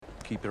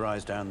keep your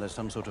eyes down. There's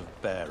some sort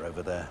of bear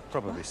over there,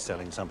 probably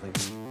selling something.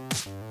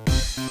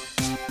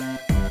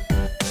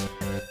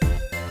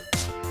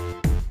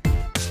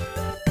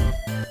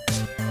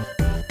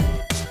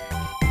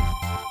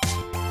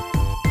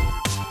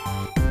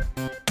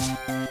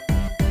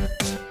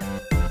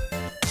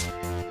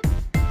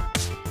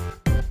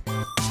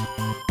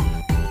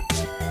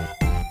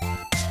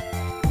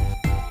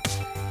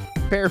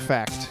 Bear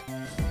fact.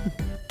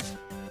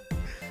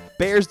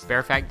 Bears.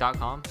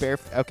 Bearfact.com?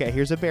 Okay,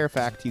 here's a bear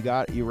fact.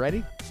 You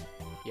ready?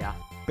 Yeah.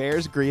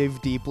 Bears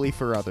grieve deeply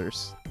for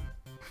others.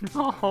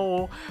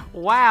 Oh,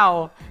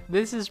 wow.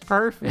 This is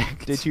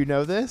perfect. Did you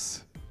know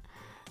this?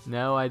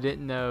 No, I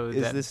didn't know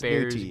Is that this new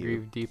bears to you?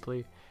 grieve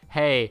deeply.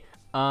 Hey,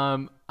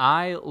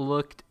 I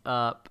looked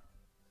up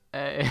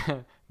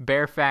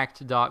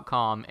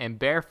bearfact.com, and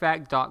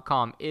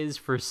bearfact.com is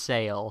for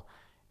sale.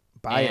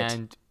 Buy it.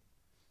 And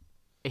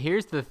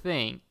here's the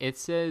thing. It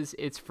says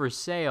it's for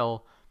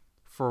sale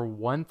for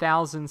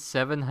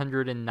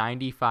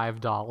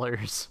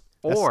 $1,795,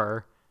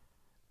 or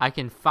I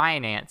can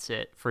finance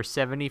it for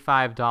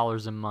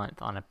 $75 a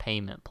month on a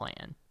payment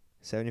plan.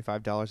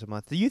 $75 a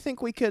month. Do you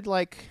think we could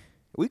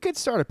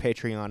start a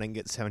Patreon and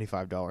get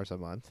 $75 a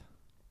month?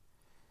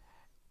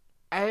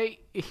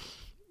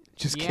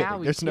 Just Yeah, kidding.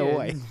 we There's no could.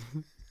 way.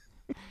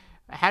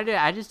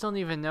 I just don't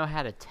even know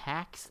how to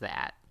tax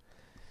that.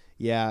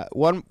 Yeah,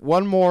 one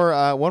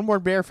more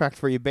bear fact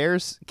for you.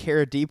 Bears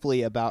care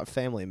deeply about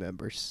family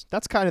members.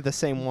 That's kind of the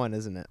same one,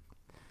 isn't it?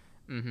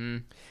 Mm-hmm.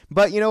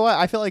 But you know what?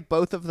 I feel like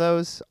both of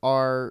those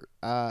are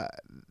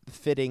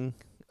fitting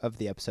of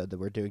the episode that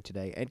we're doing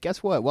today. And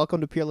guess what?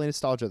 Welcome to Purely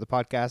Nostalgia, the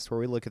podcast where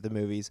we look at the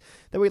movies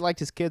that we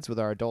liked as kids with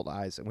our adult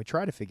eyes, and we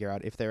try to figure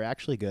out if they're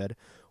actually good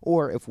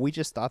or if we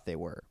just thought they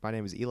were. My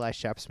name is Eli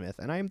Shapsmith,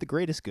 and I am the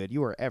greatest good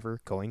you are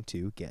ever going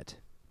to get.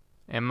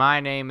 And my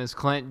name is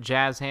Clint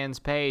Jazz Hands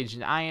Page,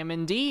 and I am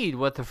indeed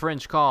what the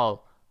French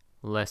call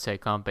laissez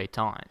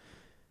compétent.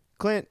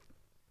 Clint,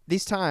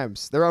 these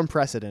times, they're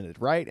unprecedented,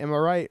 right? Am I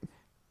right?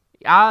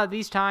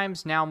 These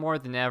times now more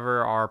than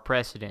ever are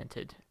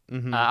precedented.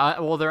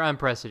 Mm-hmm. Well, they're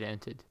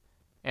unprecedented.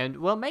 And,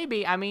 well,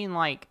 maybe, I mean,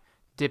 like,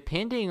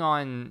 depending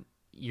on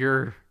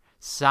your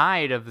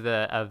side of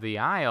the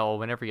aisle,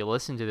 whenever you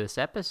listen to this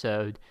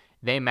episode,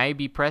 they may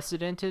be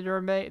precedented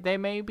or they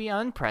may be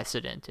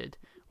unprecedented.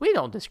 We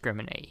don't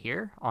discriminate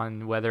here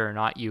on whether or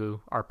not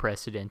you are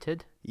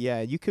precedented.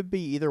 Yeah, you could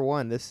be either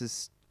one. This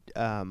is,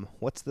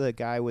 what's the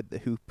guy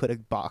who put a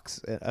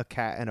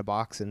cat in a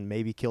box and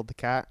maybe killed the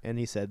cat? And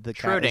he said the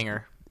cat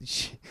Schrodinger.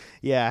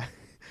 Yeah,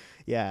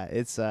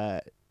 it's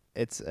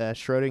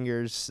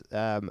Schrodinger's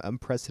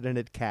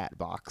unprecedented cat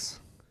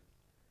box.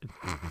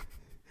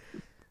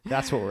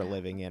 That's what we're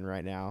living in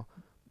right now.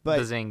 But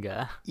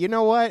Bazinga. you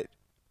know what?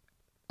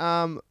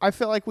 I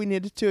feel like we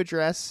needed to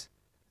address.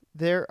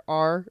 There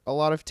are a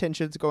lot of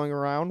tensions going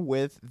around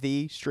with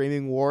the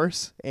streaming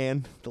wars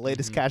and the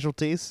latest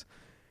casualties.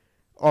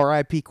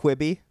 R.I.P.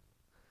 Quibi.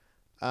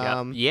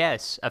 Yep.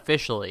 Yes,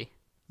 officially.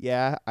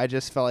 Yeah, I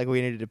just felt like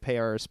we needed to pay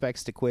our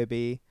respects to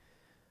Quibi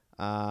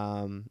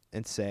and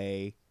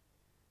say,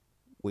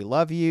 we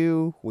love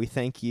you, we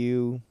thank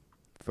you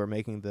for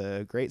making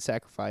the great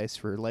sacrifice,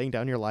 for laying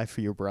down your life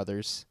for your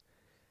brothers.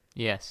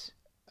 Yes.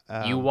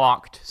 You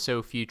walked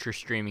so future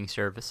streaming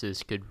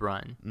services could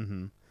run.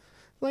 Mm-hmm.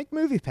 Like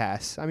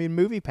MoviePass. I mean,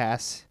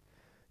 MoviePass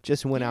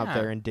just went out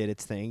there and did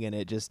its thing, and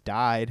it just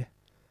died.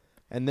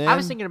 And then I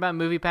was thinking about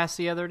MoviePass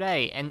the other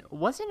day, and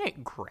wasn't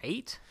it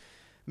great?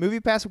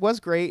 MoviePass was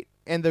great,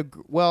 and it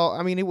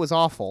was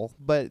awful,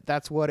 but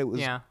that's what it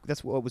was. Yeah.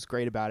 That's what was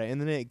great about it. And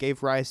then it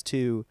gave rise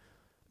to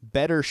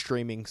better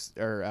streaming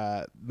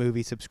or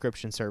movie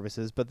subscription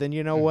services. But then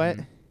you know what?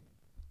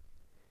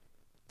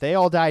 They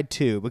all died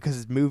too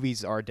because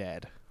movies are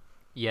dead.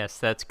 Yes,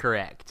 that's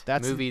correct.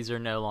 Movies are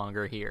no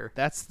longer here.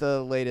 That's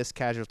the latest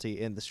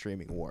casualty in the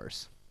streaming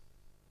wars.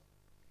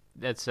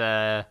 That's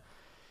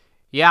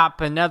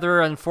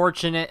another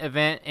unfortunate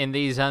event in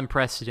these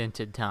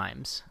unprecedented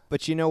times.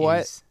 But you know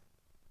what?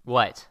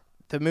 What?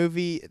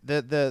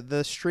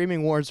 The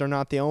streaming wars are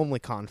not the only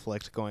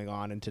conflict going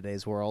on in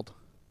today's world.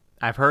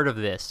 I've heard of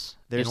this.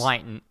 There is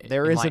enlighten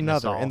us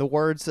another. all. In the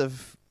words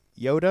of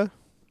Yoda,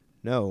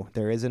 no,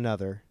 there is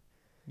another.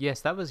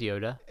 Yes, that was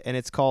Yoda. And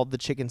it's called the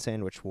Chicken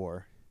Sandwich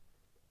War.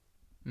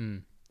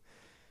 Mm.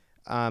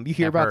 You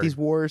hear about these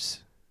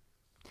wars?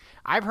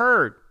 I've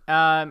heard.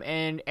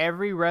 And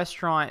every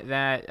restaurant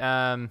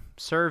that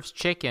serves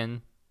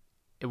chicken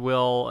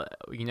will,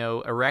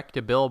 erect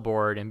a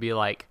billboard and be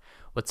like,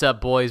 "What's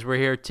up, boys? We're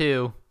here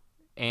too."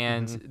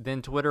 And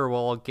then Twitter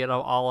will get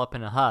all up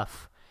in a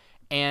huff.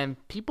 And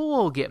people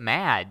will get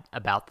mad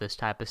about this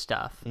type of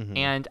stuff.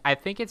 And I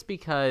think it's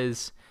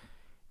because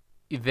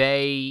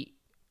they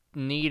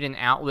need an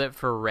outlet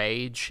for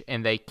rage,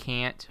 and they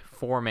can't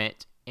form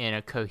it in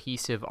a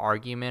cohesive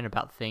argument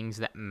about things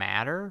that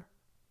matter.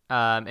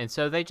 And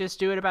so they just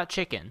do it about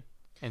chicken.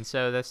 And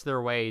so that's their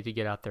way to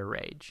get out their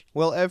rage.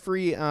 Well,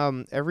 every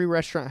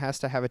restaurant has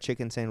to have a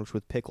chicken sandwich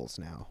with pickles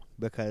now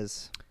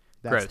because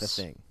that's Gross.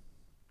 the thing.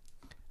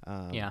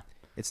 Yeah.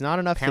 It's not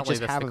enough Apparently to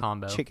just that's have the a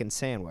combo. chicken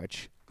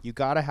sandwich. You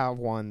got to have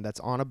one that's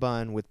on a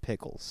bun with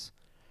pickles.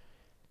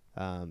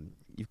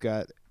 You've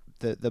got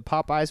the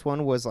Popeyes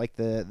one was like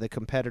the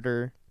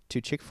competitor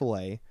to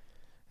Chick-fil-A,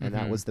 and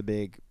that was the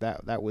big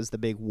that was the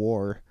big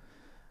war.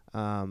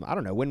 I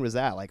don't know, when was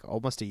that? Like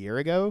almost a year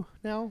ago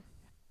now?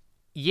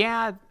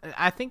 Yeah,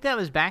 I think that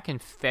was back in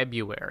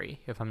February,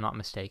 if I'm not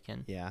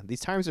mistaken. Yeah, these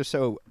times are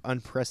so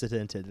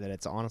unprecedented that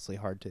it's honestly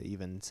hard to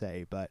even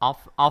say. But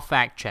I'll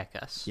fact check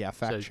us. Yeah,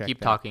 fact so check keep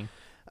that. talking.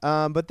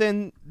 but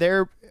then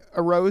there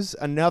arose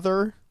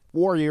another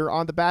warrior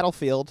on the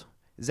battlefield.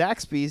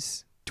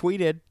 Zaxby's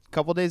tweeted a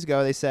couple days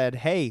ago. They said,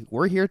 "Hey,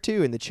 we're here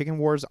too, and the chicken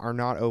wars are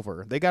not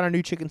over." They got a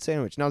new chicken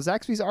sandwich. Now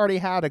Zaxby's already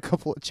had a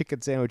couple of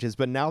chicken sandwiches,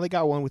 but now they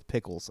got one with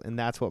pickles, and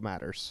that's what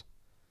matters.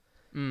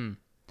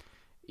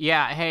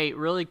 Yeah, hey,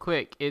 really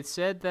quick. It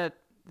said that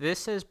this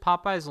says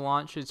Popeyes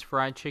launched its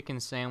fried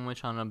chicken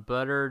sandwich on a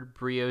buttered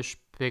brioche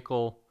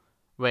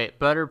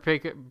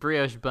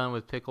brioche bun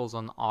with pickles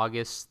on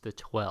August the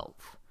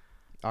 12th.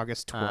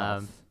 August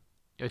 12th.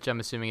 Which I'm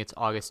assuming it's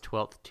August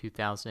 12th,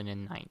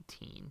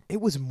 2019.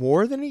 It was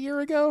more than a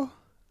year ago?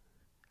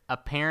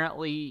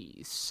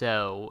 Apparently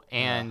so.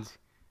 And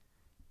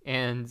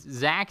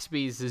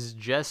Zaxby's is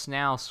just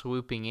now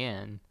swooping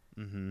in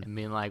and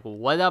being like,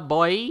 "What up,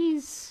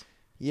 boys?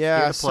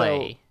 Yeah, Here to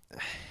play." so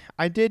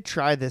I did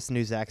try this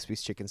new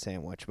Zaxby's chicken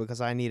sandwich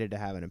because I needed to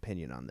have an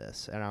opinion on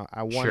this. And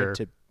I wanted Sure.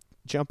 to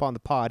jump on the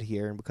pod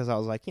here because I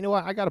was like, you know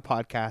what? I got a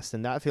podcast,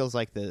 and that feels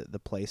like the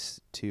place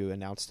to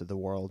announce to the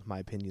world my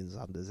opinions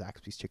on the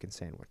Zaxby's chicken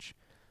sandwich.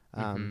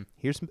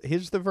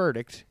 Here's the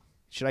verdict.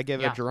 Should I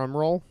give Yeah. a drum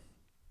roll?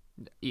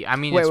 Yeah, I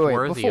mean, Wait, it's wait,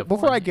 worthy of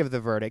before I one. give the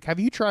verdict, have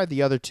you tried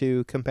the other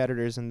two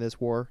competitors in this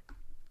war?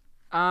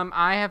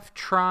 I have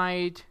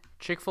tried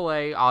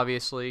Chick-fil-A,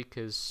 obviously,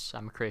 because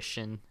I'm a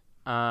Christian.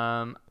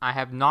 I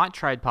have not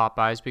tried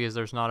Popeyes because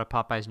there's not a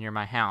Popeyes near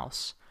my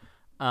house.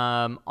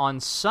 On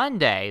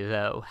Sunday,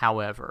 though,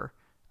 however,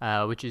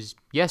 which is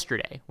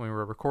yesterday when we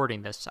were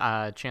recording this,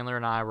 Chandler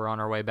and I were on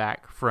our way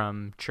back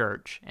from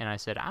church, and I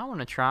said, "I want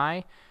to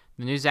try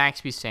the new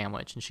Zaxby's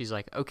sandwich." And she's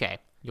like, "Okay,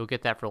 you'll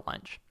get that for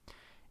lunch."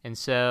 And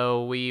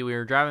so we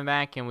were driving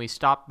back, and we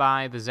stopped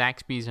by the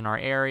Zaxby's in our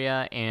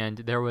area, and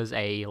there was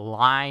a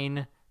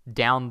line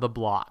down the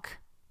block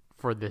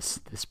for this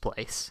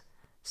place.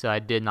 So I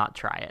did not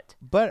try it.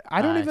 But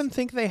I don't Uh, even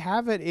think they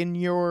have it in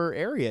your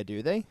area,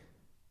 do they?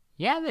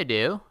 Yeah, they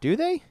do. Do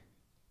they?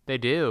 They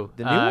do.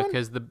 The new one?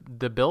 Because the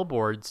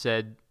billboard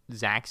said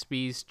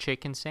Zaxby's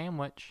chicken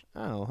sandwich.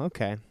 Oh,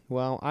 okay.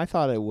 Well, I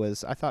thought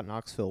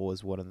Knoxville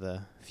was one of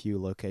the few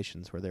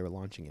locations where they were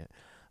launching it.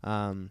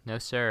 No,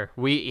 sir.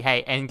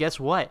 Hey, and guess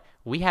what?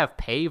 We have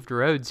paved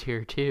roads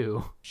here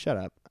too. Shut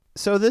up.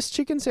 So this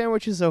chicken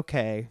sandwich is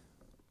okay.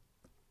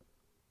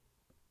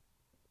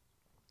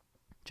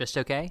 Just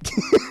okay?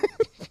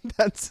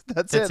 That's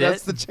it.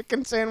 That's the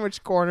chicken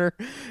sandwich corner.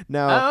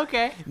 No. Oh,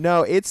 okay.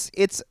 No, it's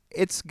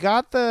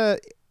got the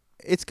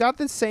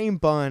same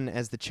bun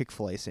as the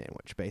Chick-fil-A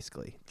sandwich,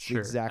 basically. It's Sure. the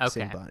exact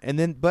same Okay. bun. And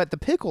then but the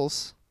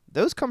pickles,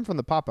 those come from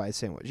the Popeye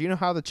sandwich. You know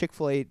how the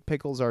Chick-fil-A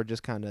pickles are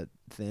just kind of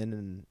thin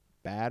and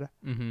bad?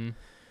 Mm-hmm.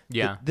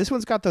 Yeah. This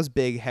one's got those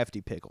big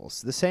hefty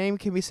pickles. The same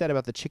can be said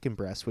about the chicken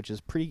breast, which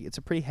is it's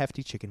a pretty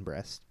hefty chicken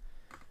breast.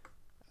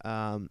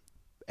 And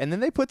then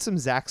they put some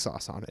Zax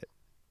sauce on it.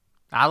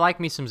 I like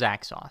me some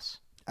Zax sauce.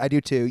 I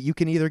do too. You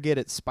can either get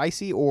it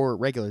spicy or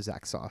regular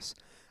Zax sauce.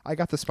 I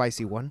got the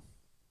spicy one.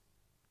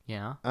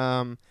 Yeah.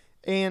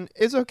 And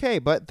it's okay,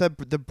 but the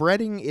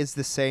breading is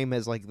the same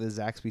as like the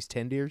Zaxby's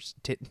tenders.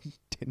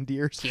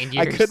 Tenders.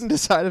 I couldn't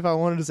decide if I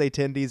wanted to say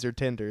tendies or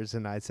tenders,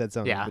 and I said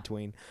something in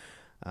between.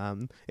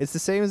 It's the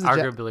same as the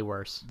Arguably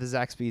worse. the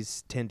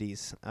Zaxby's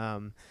tendies.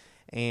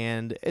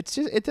 And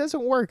it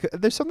doesn't work.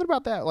 There's something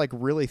about that like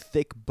really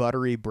thick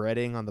buttery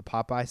breading on the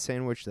Popeye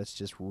sandwich that's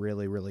just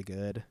really, really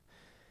good.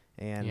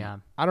 And Yeah.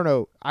 I don't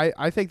know.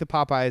 I think the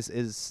Popeyes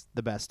is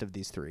the best of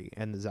these three,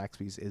 and the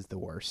Zaxby's is the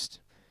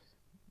worst.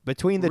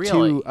 Between the Really?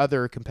 two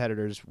other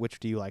competitors, which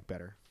do you like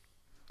better?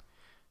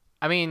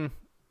 I mean,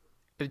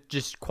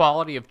 just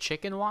quality of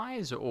chicken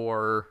wise,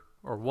 or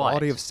what?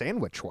 Quality of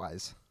sandwich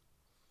wise.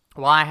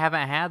 Well, I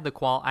haven't had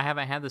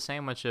the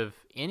sandwich of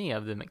any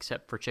of them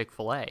except for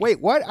Chick-fil-A. Wait,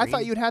 what? I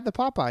thought you'd had the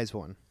Popeyes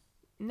one.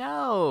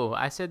 No,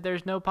 I said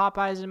there's no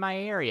Popeyes in my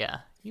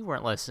area. You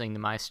weren't listening to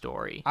my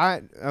story.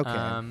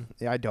 Okay.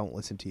 Yeah, I don't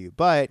listen to you,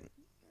 but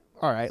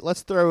all right.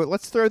 Let's throw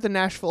the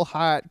Nashville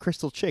Hot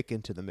Crystal Chick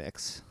into the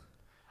mix.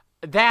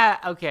 That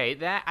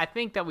I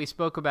think that we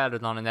spoke about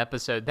it on an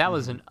episode. That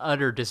was an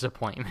utter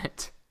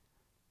disappointment.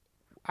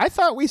 I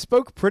thought we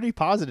spoke pretty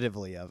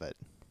positively of it.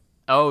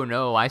 Oh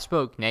no, I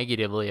spoke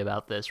negatively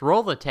about this.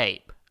 Roll the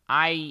tape.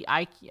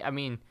 I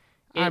mean,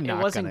 I'm it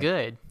not wasn't gonna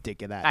good.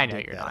 Dig it out. I know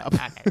dig you're that not.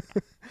 up. I know you're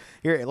not.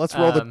 Here,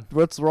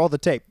 let's roll the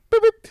tape.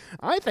 Beep, beep.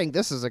 I think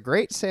this is a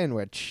great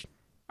sandwich.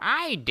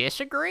 I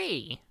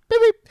disagree. Beep,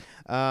 beep.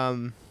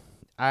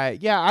 I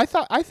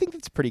think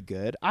it's pretty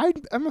good.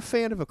 I'm a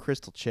fan of a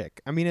Crystal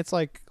Chick. I mean, it's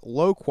like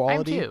low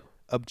quality too.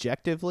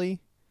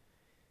 objectively,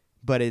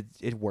 but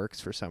it works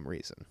for some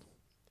reason.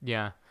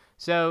 Yeah.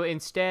 So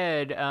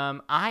instead,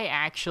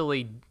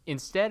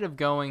 instead of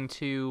going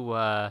to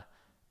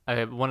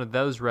one of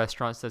those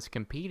restaurants that's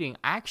competing,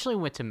 I actually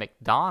went to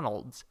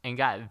McDonald's and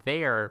got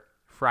their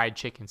fried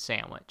chicken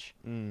sandwich.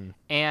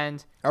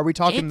 And Are we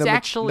talking it's the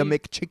actually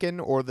McChicken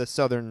or the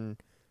Southern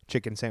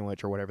chicken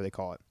sandwich or whatever they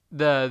call it?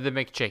 the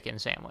McChicken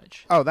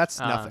sandwich. Oh, that's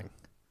nothing.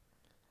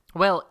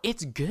 Well,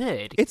 it's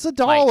good. It's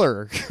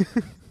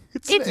 $1.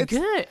 It's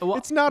good. Well,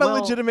 it's not a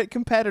legitimate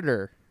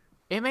competitor.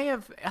 It may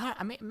have.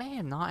 It may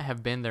have not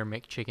have been their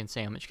McChicken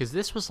sandwich because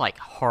this was like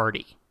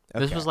hearty.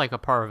 This Okay. was like a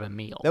part of a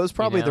meal. That was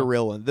probably you the know?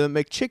 real one. The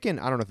McChicken,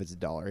 I don't know if it's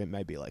 $1. It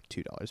might be like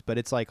 $2, but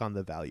it's like on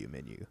the value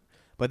menu.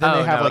 But then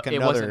they have no, like it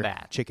wasn't another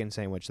that. chicken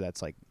sandwich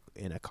that's like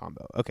in a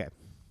combo. Okay,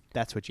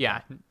 that's what you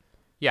Yeah, got.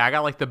 yeah. I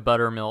got like the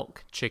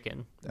buttermilk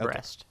chicken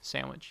breast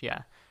sandwich. Yeah,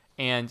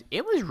 and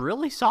it was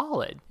really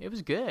solid. It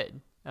was good.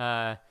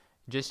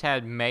 Just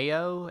had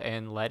mayo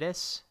and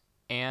lettuce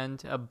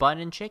and a bun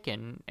and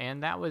chicken,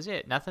 and that was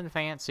it. Nothing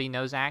fancy.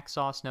 No Zax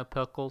sauce. No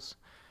pickles.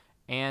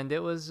 And it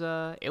was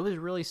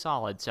really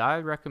solid. So I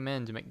would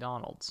recommend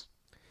McDonald's.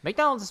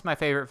 McDonald's is my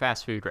favorite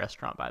fast food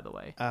restaurant, by the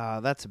way.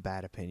 That's a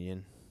bad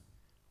opinion.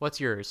 What's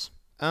yours,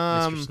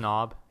 Mr. Um,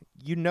 Snob?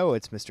 you know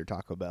it's Mr.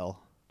 Taco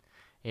Bell.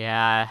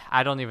 Yeah,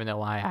 I don't even know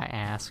why I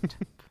asked.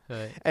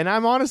 But And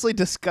I'm honestly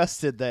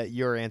disgusted that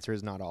your answer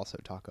is not also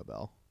Taco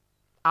Bell.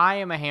 I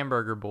am a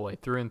hamburger boy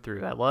through and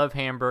through. I love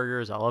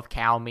hamburgers. I love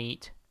cow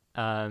meat.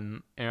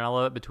 And I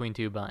love it between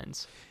two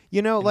buns.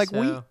 You know, And like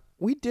so-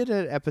 we did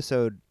an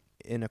episode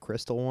in a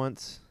Crystal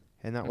once,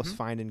 and that was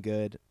fine and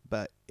good.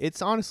 But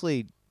it's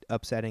honestly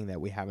upsetting that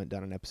we haven't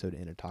done an episode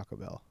in a Taco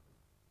Bell.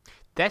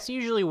 That's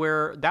usually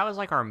that was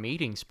like our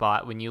meeting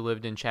spot when you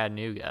lived in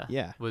Chattanooga.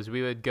 Yeah. Was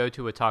we would go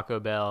to a Taco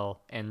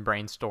Bell and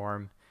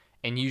brainstorm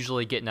and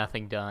usually get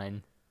nothing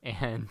done.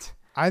 And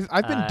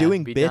I've been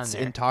doing be done bits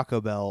there. in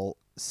Taco Bell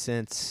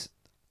since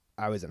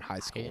I was in high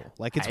school. Yeah.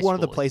 Like it's High one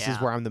of the school, places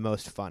yeah. where I'm the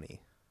most funny.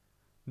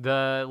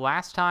 the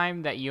last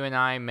time that you and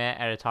I met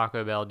at a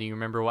Taco Bell, do you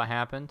remember what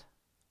happened?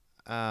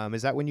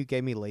 Is that when you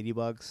gave me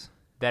ladybugs?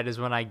 That is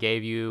when I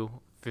gave you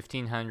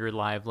 1,500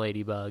 live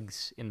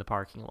ladybugs in the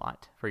parking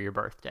lot for your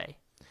birthday.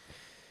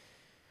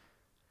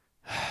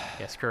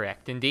 Yes,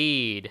 correct.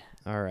 Indeed.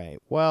 All right.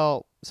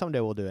 Well, someday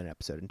we'll do an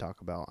episode and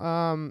talk about.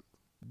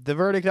 The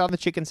verdict on the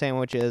chicken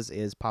sandwiches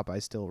is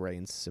Popeye still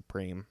reigns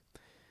supreme.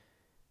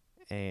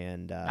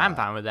 And I'm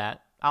fine with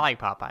that. I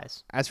like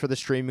Popeyes. as for the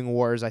streaming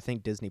wars, I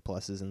think Disney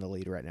Plus is in the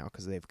lead right now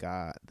because they've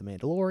got The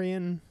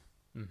Mandalorian,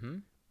 Mm-hmm.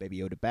 Baby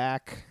Yoda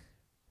back,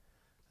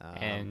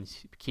 And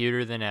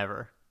cuter than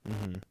ever.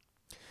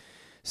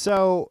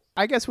 so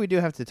I guess we do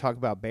have to talk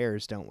about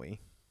bears, don't we?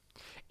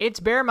 It's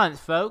Bear Month,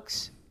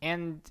 folks.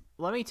 And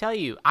let me tell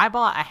you, I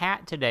bought a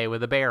hat today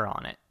with a bear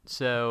on it.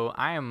 So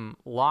I am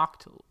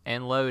locked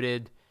and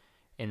loaded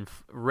and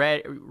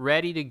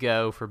ready to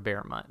go for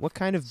Bear Month. What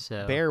kind of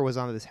So- bear was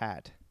on this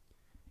hat?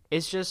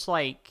 It's just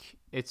like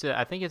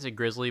I think it's a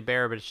grizzly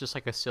bear, but it's just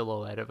like a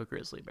silhouette of a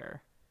grizzly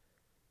bear.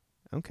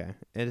 Okay.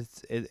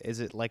 Is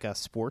it like a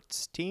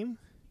sports team?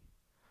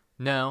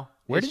 No.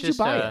 Where it's did you just,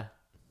 buy it?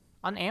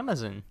 On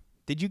Amazon.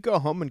 Did you go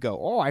home and go,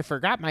 oh, I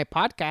forgot my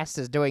podcast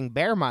is doing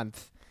Bear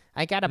Month.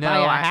 I got to No,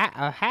 buy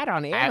I- a hat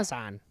on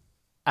Amazon.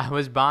 I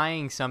was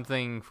buying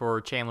something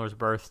for Chandler's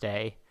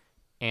birthday,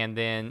 and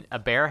then a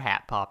bear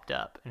hat popped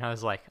up, and I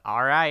was like,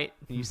 all right,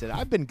 And you said,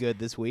 I've been good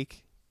this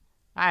week.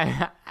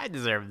 I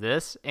deserve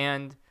this.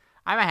 And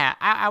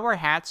I wear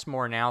hats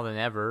more now than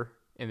ever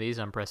in these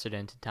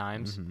unprecedented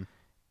times.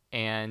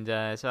 And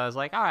so I was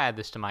like, I'll add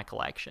this to my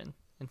collection.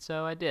 And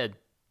so I did.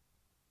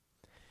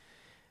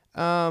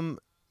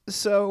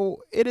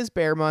 So it is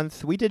Bear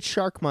Month. We did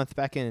Shark Month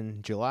back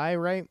in July,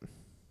 right?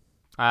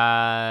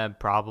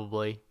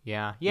 Probably.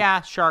 Yeah.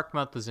 Yeah, Shark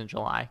Month was in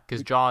July,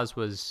 because Jaws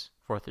was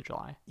 4th of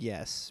July.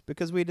 Yes,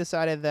 because we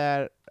decided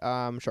that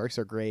sharks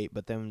are great,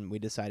 but then we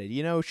decided,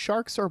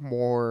 sharks are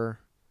more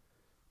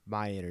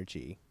my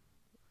energy,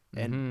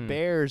 and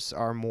bears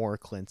are more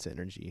Clint's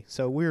energy.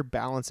 So we're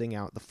balancing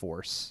out the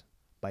force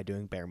by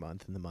doing Bear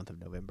Month in the month of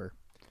November,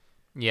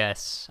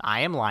 Yes,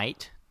 I am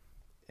light.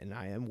 and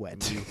I am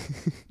wet.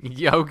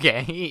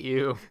 Okay,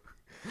 you.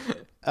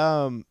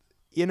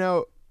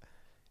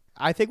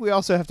 I think we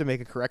also have to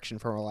make a correction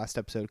from our last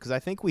episode because I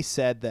think we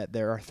said that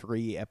there are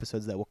 3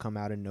 episodes that will come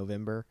out in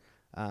November.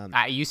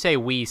 You say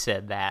we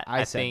said that.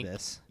 I said think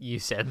this. You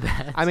said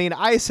that. I mean,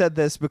 I said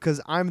this because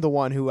I'm the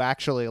one who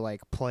actually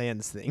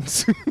plans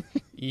things.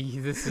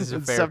 This is a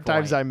And fair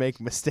sometimes point. I make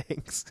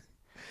mistakes,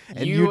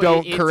 and you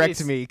don't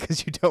correct me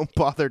because you don't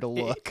bother to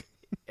look.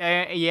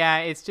 Yeah,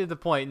 it's to the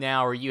point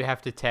now where you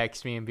have to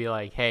text me and be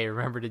like, "Hey,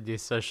 remember to do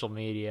social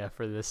media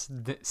for this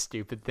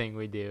stupid thing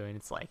we do," and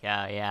it's like,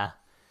 "Oh yeah."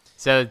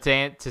 So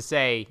to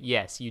say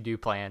yes, you do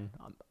plan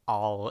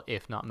all,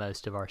 if not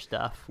most, of our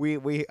stuff.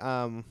 We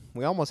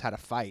almost had a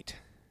fight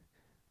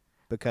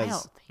I because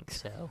don't think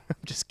so. I'm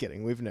just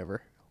kidding. We've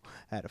never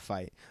had a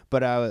fight,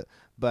 but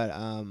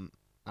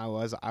I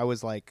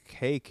was like,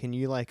 hey, can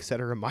you like set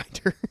a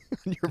reminder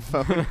on your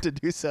phone to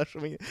do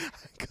social media?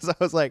 Because I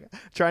was like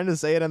trying to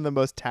say it in the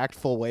most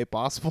tactful way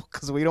possible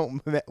because we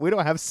don't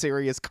have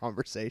serious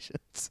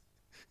conversations.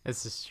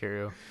 This is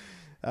true.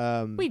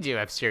 We do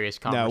have serious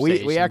No,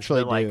 conversations. we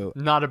actually but, like, do.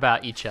 Not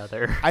about each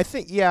other. I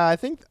think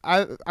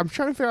I'm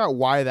trying to figure out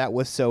why that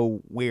was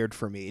so weird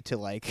for me to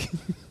like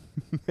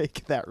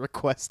make that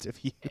request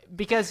of you.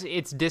 Because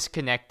it's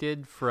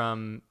disconnected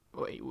from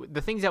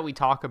the things that we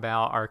talk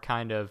about are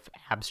kind of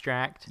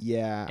abstract.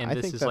 Yeah, and I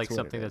this think is that's like what it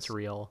something that's is.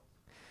 real.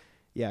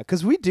 Yeah,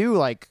 because we do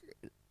like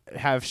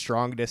have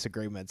strong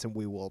disagreements, and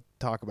we will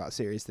talk about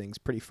serious things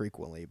pretty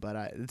frequently.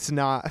 But it's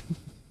not,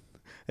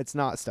 it's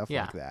not stuff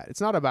Yeah. like that.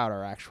 It's not about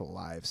our actual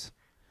lives.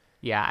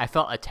 Yeah, I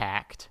felt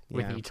attacked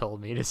when Yeah. you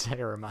told me to set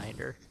a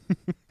reminder.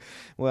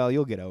 Well,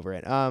 you'll get over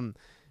it.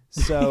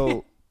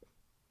 So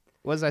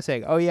what was I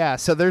saying? Oh yeah,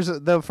 so there's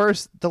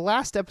the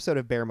last episode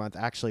of Bear Month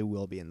actually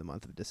will be in the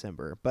month of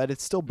December, but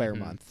it's still Bear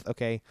Month.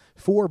 Okay,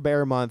 for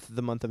Bear Month,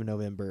 the month of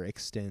November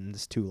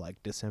extends to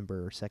like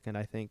December 2nd,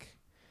 I think.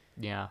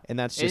 Yeah. And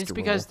that's just it's a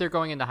because rule. they're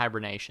going into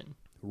hibernation.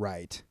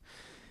 Right.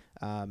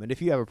 And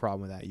if you have a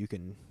problem with that, you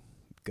can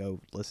go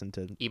listen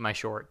to Eat my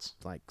shorts.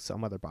 like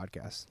some other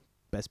podcast,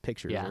 Best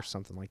Pictures Yeah. or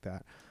something like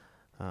that.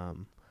 My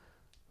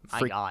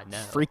God, no.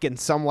 Freaking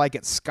Some Like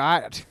It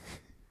Scott.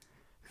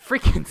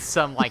 Freaking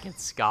Some Like It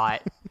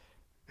Scott.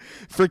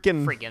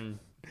 Freaking.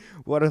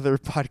 What other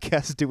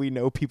podcasts do we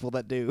know people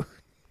that do?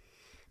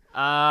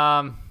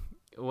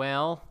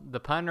 Well, the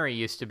Punnery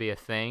used to be a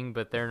thing,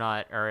 but they're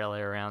not really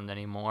around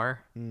anymore.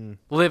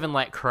 Live and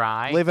Let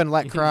Cry. Live and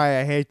Let Cry.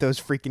 I hate those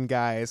freaking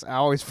guys. I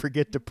always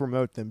forget to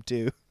promote them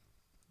too.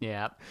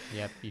 Yep,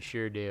 you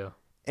sure do.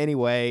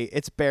 Anyway,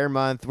 it's Bear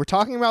Month. We're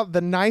talking about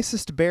the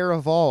nicest bear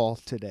of all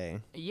today.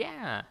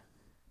 Yeah.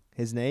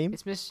 His name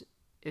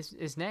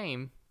His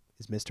name.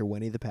 is Mr.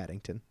 Winnie the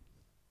Paddington.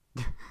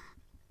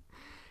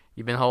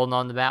 You've been holding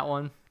on to that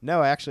one?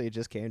 No, actually, it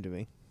just came to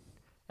me.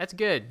 That's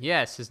good.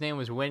 Yes, his name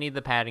was Winnie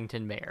the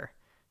Paddington Bear.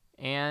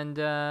 And,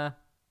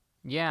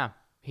 yeah,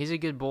 he's a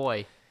good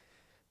boy.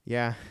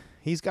 Yeah,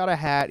 he's got a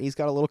hat. He's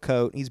got a little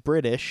coat. He's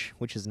British,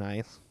 which is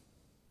nice.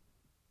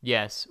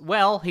 Yes.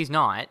 Well, he's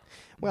not.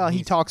 Well,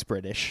 he talks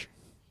British.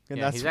 And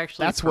Yeah, he's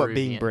actually that's what being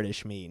Peruvian.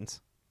 British means.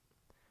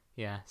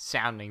 Yeah,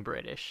 sounding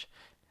British.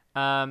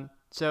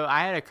 So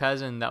I had a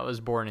cousin that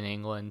was born in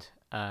England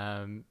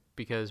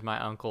because my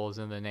uncle is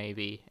in the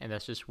Navy, and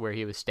that's just where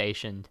he was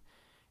stationed.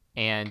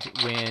 And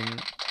when...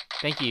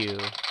 Thank you.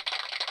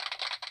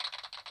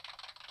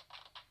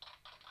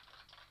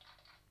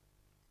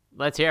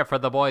 Let's hear it for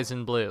the boys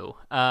in blue.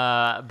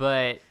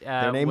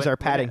 Their names are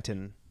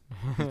Paddington.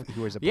 He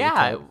wears a blue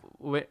Yeah,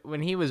 coat.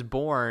 when he was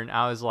born,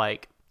 I was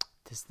like,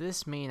 does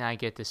this mean I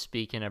get to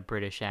speak in a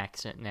British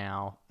accent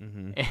now?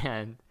 Mm-hmm.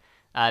 And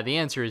the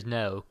answer is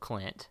no,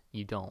 Clint,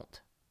 you don't.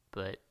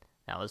 But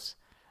that was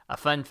a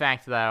fun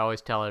fact that I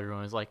always tell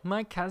everyone. Is like,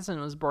 my cousin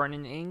was born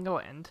in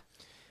England.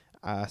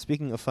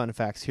 Speaking of fun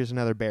facts, here's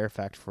another bear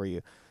fact for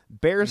you.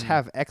 Bears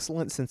have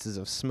excellent senses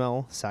of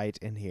smell, sight,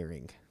 and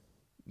hearing.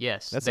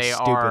 Yes, That's they a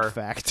stupid are.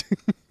 fact.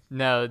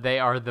 No, they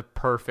are the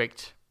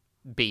perfect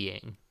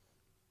being.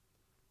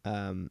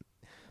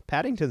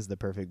 Paddington's the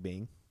perfect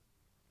being.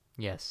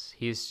 Yes,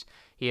 he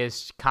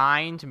is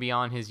kind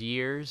beyond his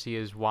years. He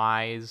is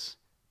wise.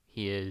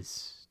 He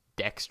is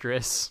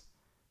dexterous.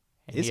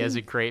 And Is he has he?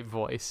 a great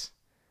voice.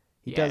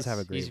 He does Yes, have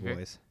a great he's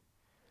voice.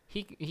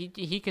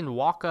 He can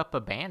walk up a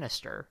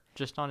banister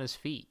just on his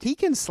feet. He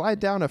can slide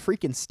down a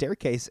freaking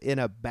staircase in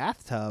a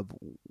bathtub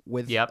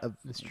with Yep, a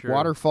that's true.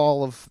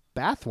 waterfall of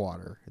bath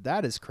water.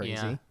 That is crazy.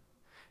 Yeah.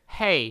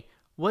 Hey,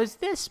 was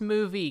this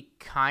movie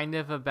kind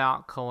of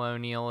about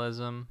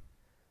colonialism?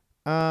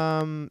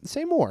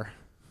 Say more.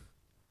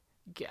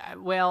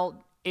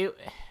 Well,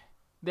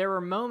 there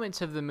were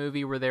moments of the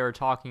movie where they were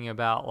talking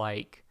about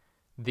like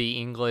the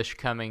English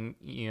coming,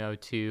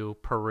 to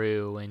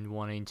Peru and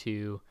wanting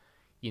to,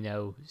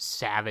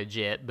 savage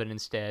it, but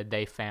instead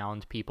they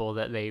found people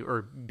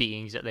or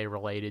beings that they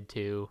related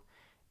to.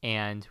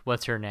 And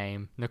what's her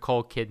name?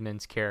 Nicole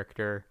Kidman's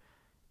character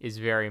is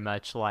very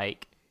much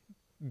like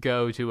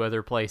go to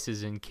other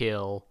places and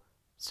kill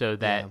so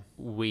that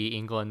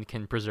England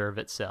can preserve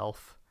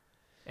itself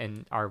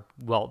and our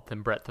wealth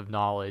and breadth of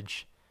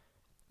knowledge.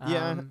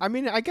 Yeah, I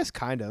mean, I guess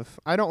kind of.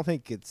 I don't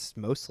think it's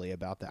mostly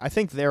about that. I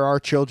think there are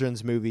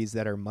children's movies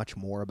that are much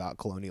more about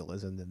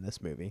colonialism than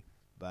this movie.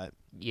 But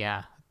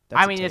yeah.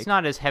 That's I a mean, it's take.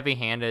 not as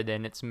heavy-handed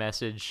in its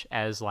message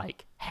as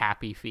like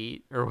Happy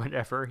Feet or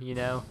whatever,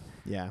 yeah.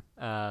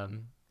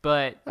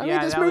 But I yeah,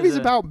 mean, this that was movie's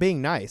about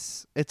being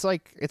nice. It's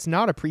like it's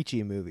not a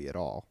preachy movie at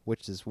all,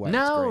 which is what. it's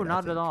No, great, I not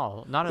at think.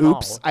 all. Not at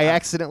Oops! all. I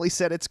accidentally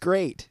said it's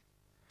great.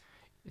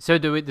 So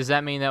does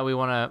that mean that we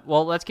want to?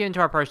 Well, let's get into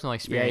our personal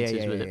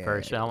experiences with it yeah,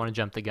 first. I don't want to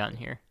jump the gun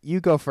here. You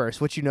go first.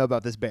 What you know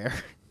about this bear?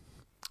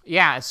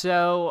 Yeah,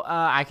 so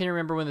I can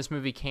remember when this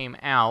movie came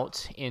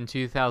out in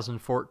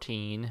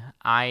 2014.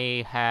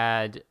 I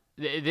had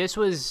this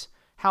was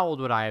how old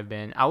would I have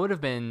been? I would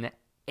have been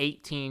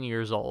 18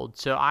 years old.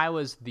 So I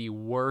was the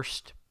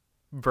worst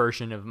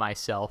version of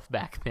myself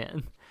back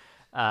then.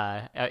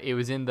 It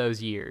was in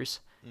those years.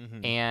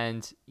 Mm-hmm.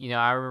 And,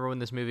 I remember when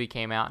this movie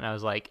came out and I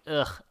was like,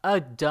 ugh, a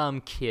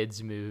dumb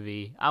kids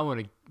movie. I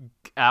want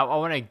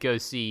to go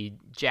see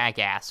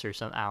Jackass or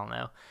something. I don't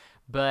know.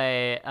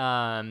 But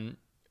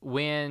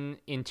when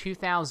in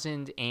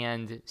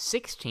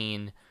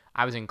 2016,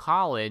 I was in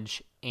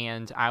college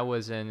and I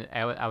was an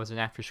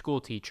after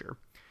school teacher.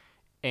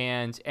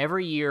 And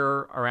every year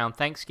around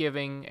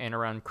Thanksgiving and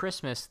around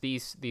Christmas,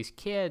 these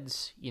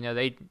kids,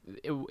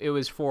 it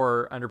was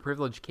for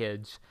underprivileged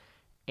kids.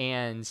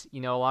 And,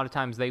 a lot of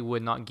times they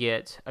would not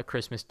get a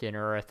Christmas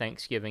dinner or a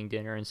Thanksgiving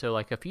dinner. And so,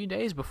 like, a few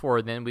days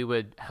before then, we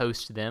would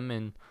host them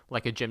in,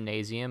 like, a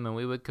gymnasium, and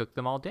we would cook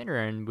them all dinner.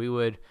 And we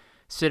would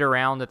sit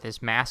around at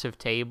this massive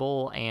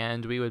table,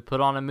 and we would put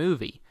on a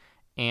movie.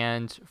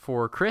 And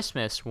for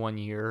Christmas one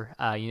year,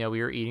 we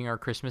were eating our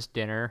Christmas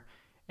dinner,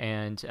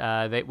 and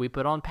we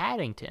put on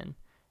Paddington.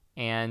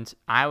 And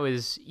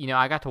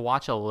I got to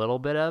watch a little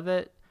bit of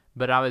it,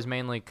 but I was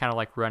mainly kind of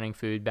like running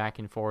food back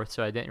and forth,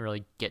 so I didn't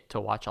really get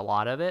to watch a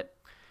lot of it.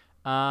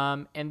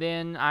 And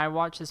then I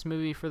watched this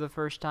movie for the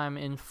first time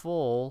in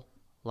full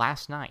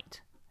last night,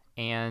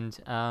 and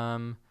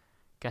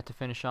got to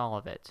finish all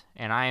of it.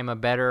 And I am a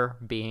better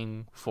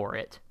being for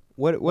it.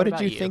 What did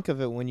you think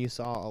of it when you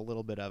saw a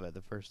little bit of it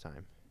the first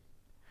time?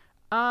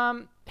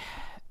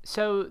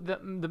 So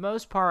the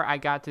most part I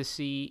got to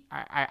see,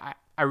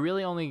 I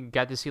really only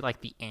got to see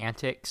like the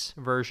antics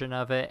version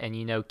of it, and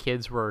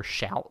kids were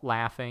shout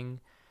laughing,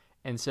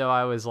 and so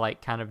I was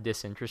like kind of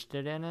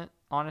disinterested in it,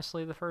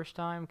 honestly, the first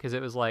time, because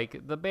it was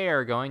like the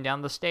bear going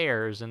down the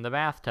stairs in the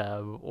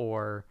bathtub,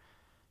 or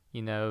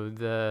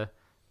the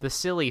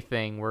silly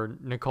thing where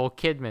Nicole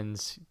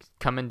Kidman's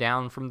coming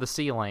down from the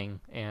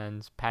ceiling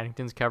and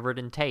Paddington's covered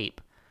in tape,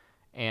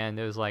 and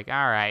it was like,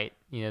 all right,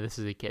 this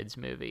is a kids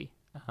movie.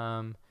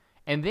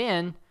 And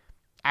then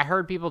I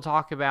heard people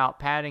talk about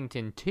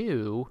Paddington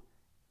 2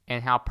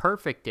 and how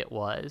perfect it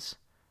was.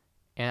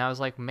 And I was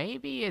like,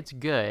 maybe it's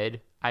good.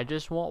 I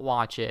just won't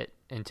watch it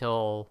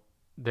until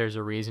there's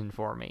a reason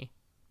for me.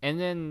 And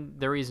then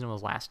the reason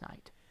was last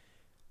night.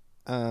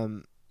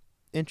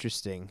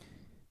 Interesting.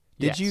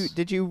 Yes.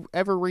 Did you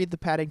ever read the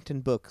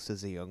Paddington books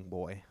as a young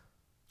boy?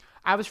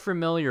 I was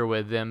familiar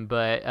with them,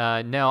 but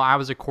no, I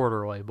was a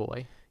corduroy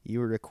boy. You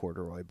were a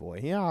corduroy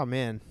boy. Yeah,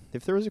 man.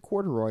 If there was a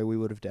corduroy, we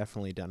would have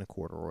definitely done a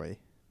corduroy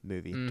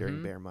movie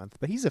during Bear Month.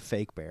 But he's a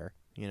fake bear,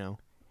 Yeah,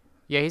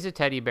 he's a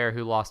teddy bear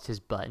who lost his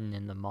button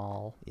in the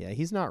mall. Yeah,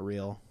 he's not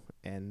real,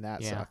 and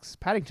that sucks.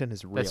 Paddington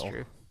is real. That's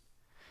true.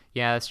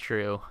 Yeah, that's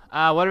true.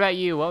 What about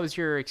you? What was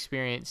your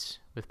experience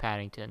with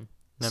Paddington,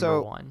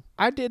 number one?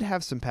 I did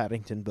have some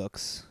Paddington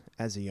books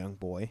as a young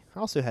boy. I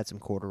also had some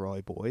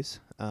corduroy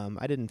boys.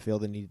 I didn't feel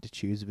the need to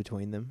choose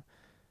between them.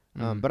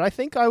 But I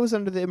think I was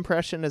under the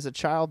impression as a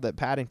child that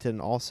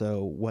Paddington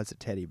also was a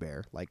teddy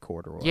bear, like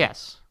corduroy.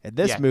 Yes. In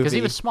this movie, because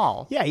he was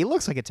small. Yeah, he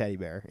looks like a teddy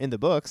bear in the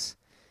books.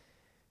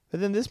 But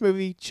then this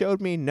movie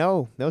showed me,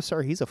 no,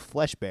 sir, he's a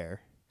flesh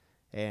bear.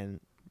 And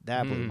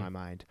that blew my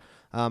mind.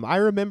 I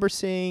remember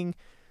seeing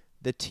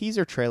the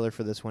teaser trailer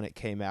for this when it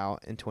came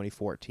out in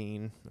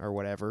 2014 or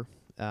whatever.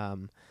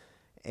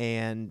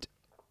 And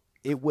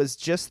it was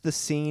just the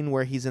scene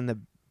where he's in the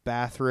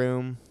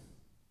bathroom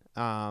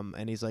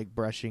and he's like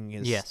brushing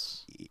his...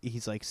 Yes.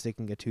 He's like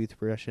sticking a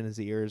toothbrush in his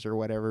ears or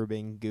whatever,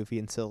 being goofy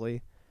and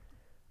silly.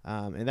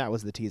 And that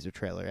was the teaser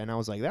trailer. And I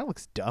was like, that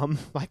looks dumb.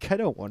 Like, I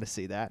don't want to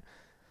see that.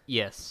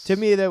 Yes. To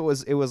me, it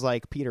was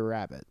like Peter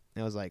Rabbit.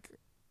 It was like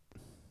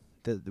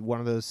the one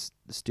of those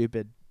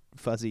stupid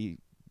fuzzy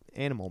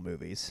animal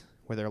movies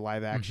where they're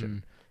live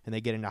action and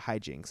they get into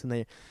hijinks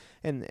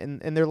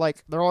and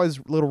they're always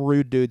little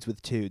rude dudes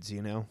with tudes,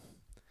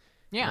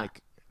 Yeah.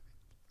 Like,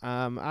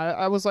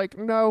 I was like,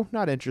 no,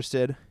 not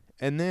interested.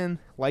 And then,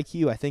 like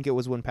you, I think it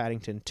was when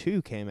Paddington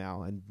 2 came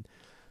out and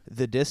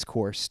the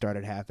discourse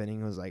started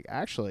happening. It was like,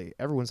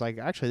 everyone's like,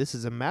 this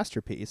is a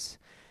masterpiece.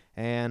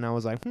 And I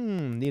was like,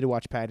 need to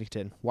watch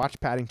Paddington. Watch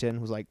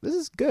Paddington, was like, this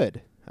is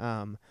good.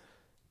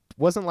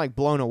 Wasn't like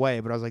blown away,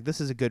 but I was like,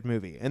 this is a good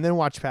movie. And then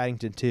watched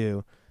Paddington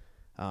 2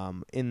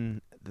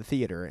 in the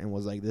theater and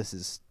was like, this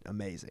is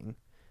amazing.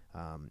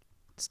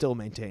 Still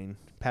maintain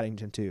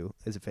Paddington 2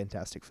 is a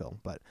fantastic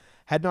film, but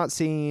had not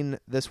seen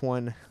this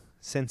one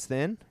since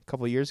then, a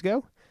couple of years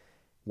ago.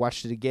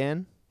 Watched it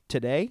again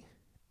today,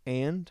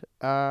 and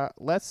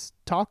let's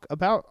talk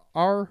about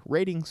our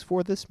ratings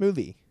for this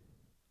movie.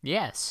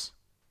 Yes.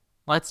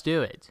 Let's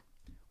do it.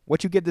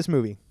 What you get this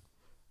movie?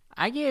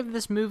 I gave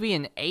this movie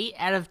an 8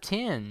 out of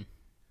 10.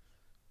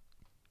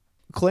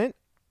 Clint?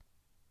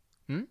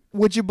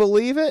 Would you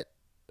believe it?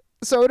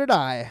 So did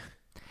I.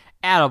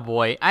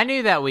 Attaboy. I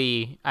knew that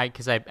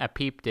because I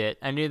peeped it.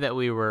 I knew that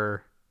we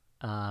were,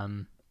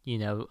 on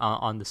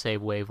the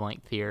same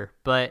wavelength here.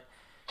 But,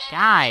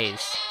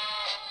 guys.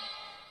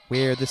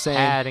 We're the same.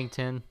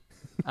 Paddington.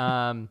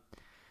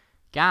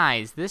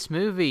 Guys, this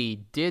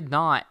movie did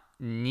not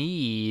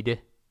need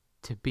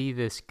to be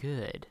this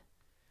good.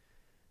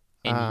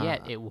 And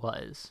yet it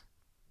was.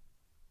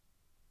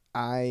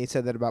 I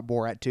said that about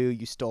Borat 2.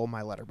 You stole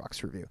my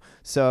Letterboxd review.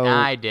 So,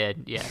 I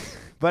did, yes.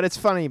 but it's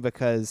funny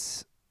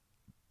because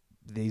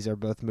these are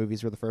both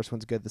movies where the first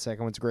one's good, the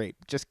second one's great.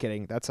 Just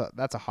kidding. That's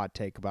a hot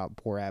take about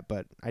Borat,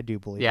 but I do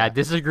believe. Yeah, I that.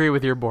 disagree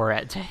with your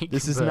Borat take.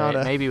 This is but not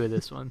a- maybe with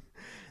this one.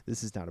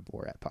 This is not a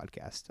Borat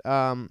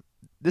podcast.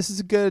 This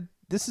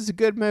is a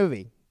good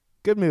movie.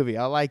 Good movie.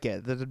 I like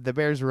it. The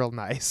bear's real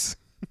nice.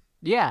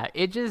 Yeah,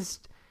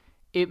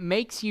 it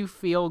makes you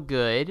feel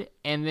good,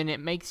 and then it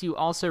makes you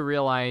also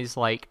realize,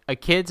 like, a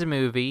kid's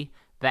movie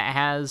that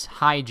has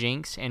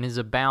hijinks and is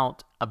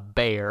about a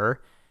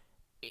bear,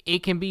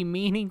 it can be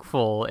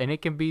meaningful, and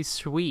it can be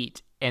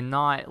sweet, and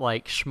not,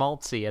 like,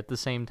 schmaltzy at the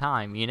same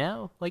time, you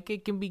know? Like,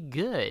 it can be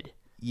good.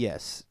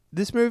 Yes.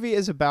 This movie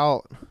is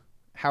about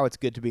how it's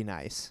good to be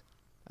nice.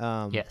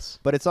 Yes.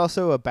 But it's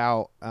also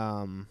about,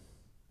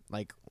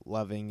 like,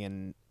 loving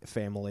and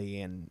family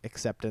and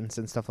acceptance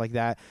and stuff like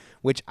that,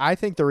 which I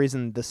think the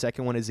reason the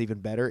second one is even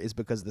better is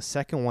because the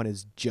second one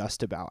is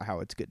just about how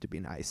it's good to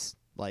be nice.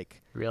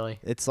 Like, Really?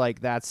 it's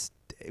like that's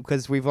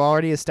because we've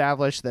already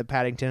established that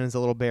Paddington is a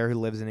little bear who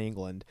lives in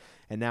England,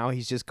 and now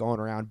he's just going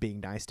around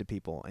being nice to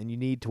people, and you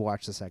need to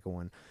watch the second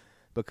one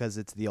because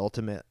it's the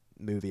ultimate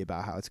movie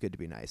about how it's good to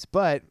be nice.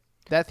 But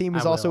that theme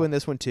is also in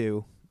this one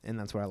too, and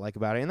that's what I like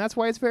about it, and that's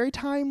why it's very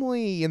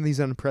timely in these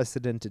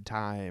unprecedented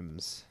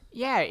times.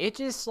 Yeah, it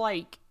just,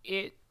 like,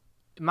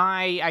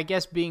 I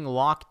guess being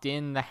locked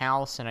in the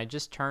house, and I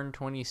just turned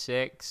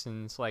 26,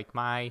 and it's like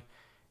my,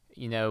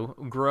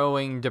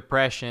 growing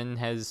depression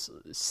has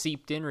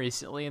seeped in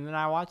recently, and then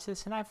I watched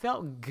this, and I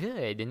felt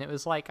good, and it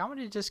was like, I want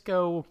to just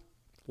go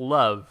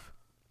love,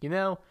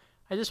 I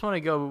just want to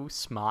go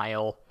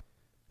smile.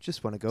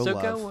 Just want to go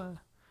love.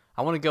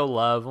 I want to go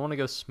love, I want to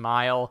go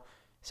smile.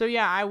 So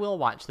yeah, I will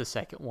watch the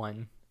second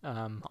one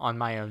on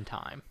my own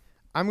time.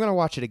 I'm going to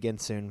watch it again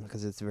soon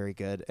because it's very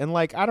good. And,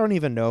 like, I don't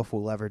even know if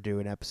we'll ever do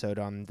an episode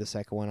on the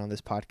second one on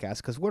this podcast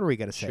because what are we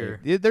going to say? Sure.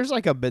 There's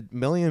like a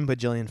million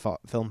bajillion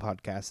film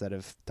podcasts that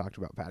have talked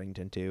about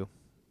Paddington too.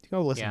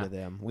 Go listen to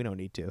them. We don't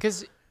need to.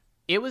 Because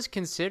it was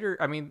considered,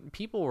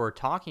 people were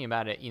talking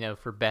about it,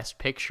 for Best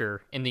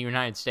Picture in the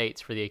United States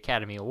for the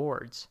Academy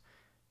Awards.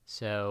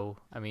 So,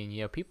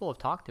 people have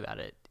talked about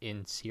it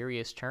in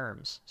serious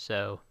terms.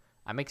 So,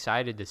 I'm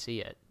excited to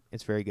see it.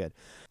 It's very good.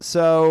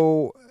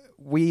 So,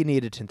 we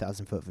need a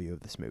 10,000-foot view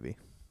of this movie.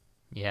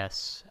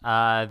 Yes.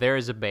 There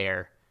is a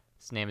bear.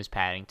 His name is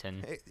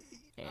Paddington.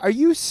 Are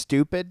you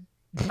stupid?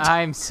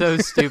 I'm so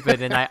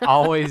stupid, and I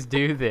always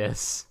do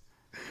this.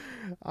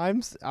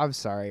 I'm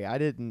sorry. I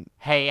didn't.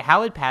 Hey,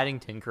 how would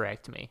Paddington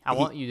correct me? I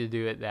want you to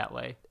do it that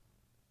way.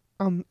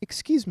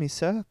 Excuse me,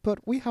 sir, but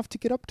we have to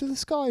get up to the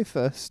sky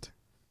first.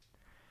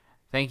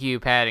 Thank you,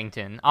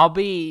 Paddington. I'll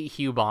be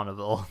Hugh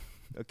Bonneville.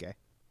 Okay.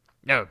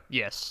 No,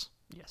 yes.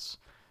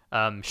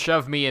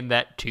 Shove me in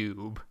that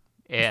tube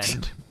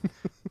and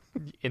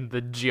in the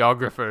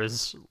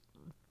geographer's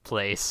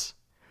place.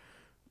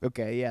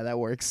 Okay, yeah, that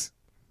works.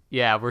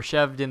 Yeah, we're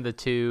shoved in the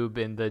tube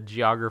in the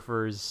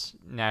geographer's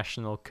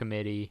national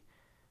committee,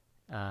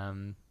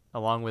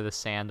 along with a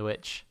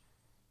sandwich.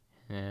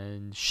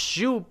 And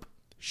shoop,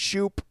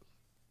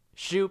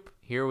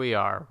 here we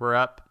are. We're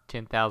up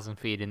 10,000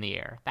 feet in the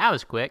air. That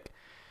was quick.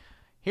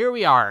 Here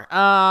we are.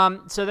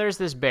 So there's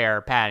this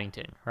bear,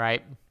 Paddington,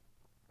 right?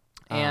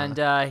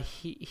 And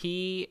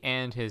he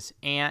and his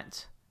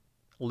aunt,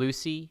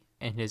 Lucy,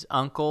 and his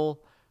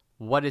uncle,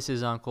 what is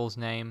his uncle's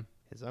name?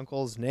 His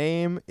uncle's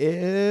name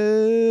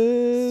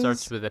is...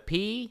 Starts with a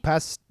P?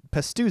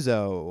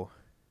 Pastuzo.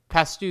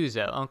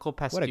 Uncle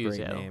Pastuzo. What a great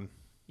name.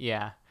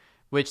 Yeah,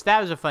 which that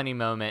was a funny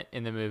moment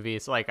in the movie.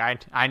 It's like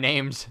I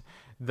named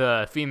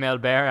the female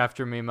bear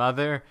after my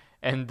mother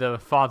and the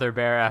father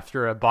bear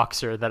after a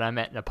boxer that I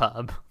met in a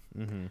pub.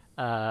 Mm-hmm.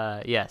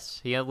 Yes,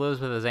 he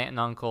lives with his aunt and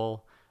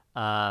uncle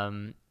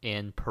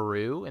in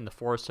Peru, in the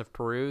forest of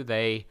Peru.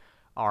 They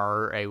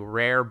are a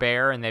rare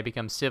bear, and they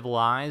become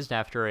civilized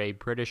after a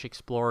British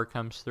explorer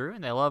comes through,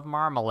 and they love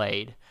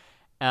marmalade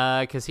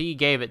because he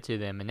gave it to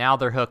them, and now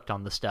they're hooked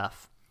on the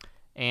stuff.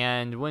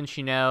 And wouldn't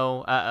you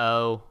know,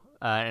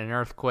 an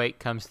earthquake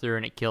comes through,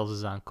 and it kills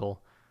his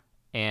uncle,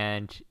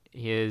 and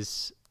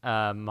his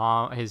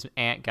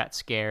aunt got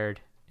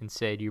scared and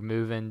said, "You're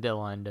moving to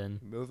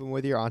London." Moving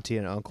with your auntie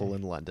and uncle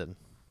in London.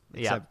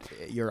 Except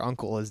your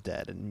uncle is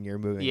dead and you're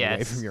moving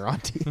away from your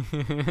auntie.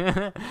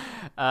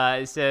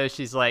 So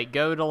she's like,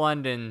 go to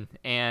London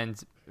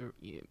and,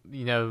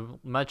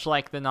 much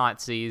like the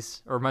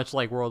Nazis or much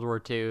like World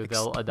War II,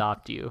 they'll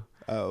adopt you.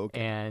 Oh,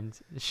 okay. And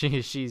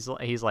he's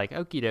like,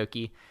 okie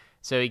dokie.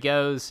 So he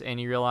goes and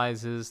he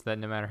realizes that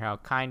no matter how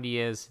kind he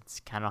is, it's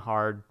kind of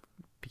hard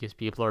because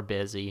people are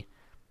busy.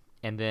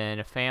 And then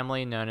a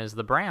family known as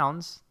the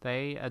Browns,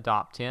 they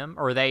adopt him,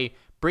 or they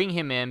bring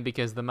him in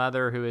because the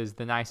mother, who is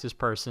the nicest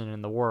person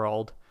in the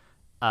world,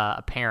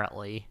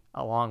 apparently,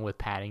 along with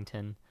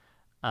Paddington,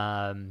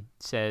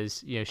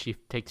 says, she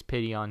takes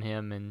pity on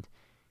him, and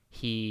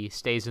he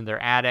stays in their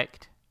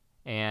attic,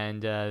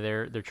 and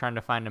they're trying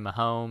to find him a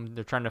home.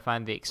 They're trying to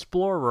find the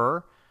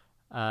explorer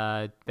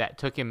that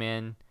took him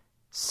in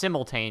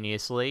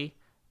simultaneously.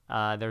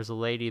 There's a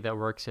lady that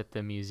works at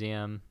the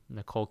museum,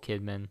 Nicole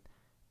Kidman,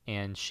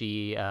 and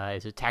she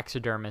is a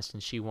taxidermist,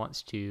 and she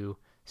wants to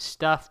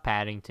stuff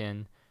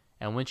Paddington.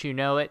 And once you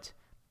know it,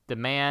 the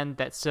man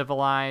that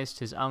civilized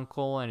his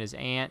uncle and his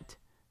aunt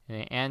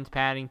and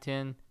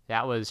Paddington,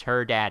 that was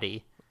her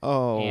daddy.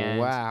 Oh, And-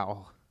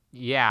 wow.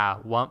 Yeah,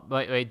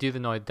 wait, do the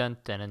noise. Dun,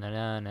 dun, dun, dun,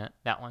 dun, dun,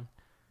 that one.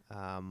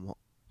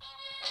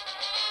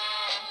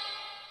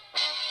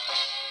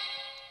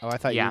 Oh, I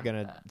thought you Yeah. were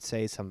going to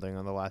say something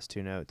on the last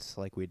two notes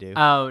like we do.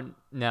 Oh,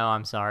 no,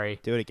 I'm sorry.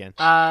 Do it again.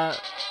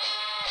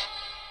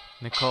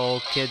 Nicole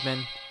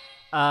Kidman.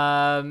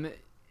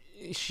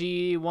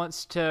 She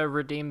wants to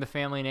redeem the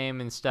family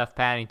name and stuff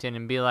Paddington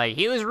and be like,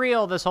 he was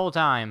real this whole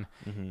time.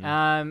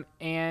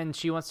 And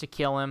she wants to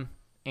kill him.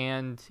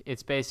 And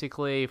it's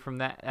basically from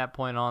that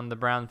point on, the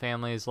Brown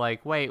family is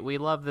like, wait, we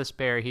love this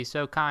bear. He's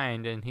so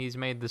kind, and he's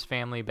made this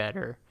family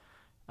better.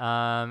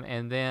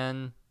 And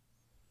then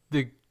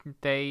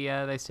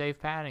they save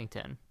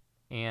Paddington,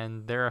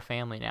 and they're a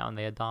family now, and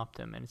they adopt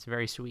him, and it's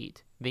very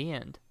sweet. The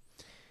end.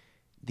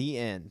 The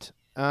end.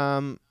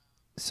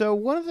 So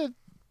one of the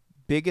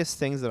biggest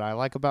things that I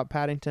like about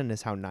Paddington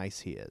is how nice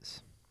he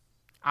is.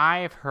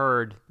 I've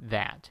heard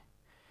that.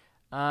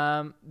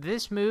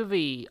 This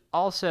movie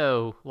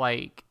also,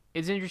 like,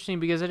 it's interesting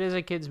because it is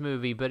a kids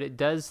movie, but it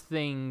does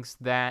things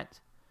that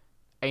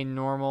a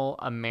normal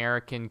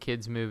American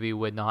kids movie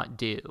would not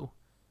do.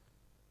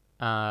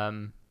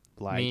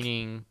 Like,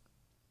 Meaning,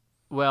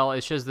 well,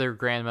 it's just their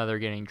grandmother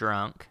getting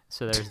drunk,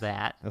 so there's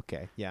that.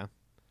 okay, yeah.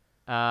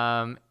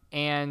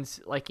 And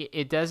like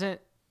it doesn't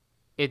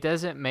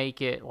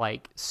make it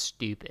like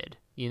stupid,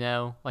 you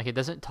know? Like it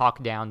doesn't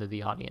talk down to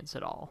the audience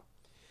at all.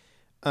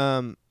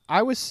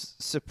 I was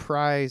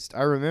surprised.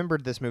 I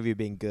remembered this movie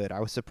being good. I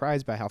was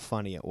surprised by how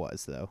funny it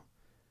was, though.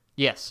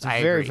 Yes, It's a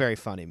I very, agree. very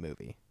funny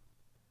movie.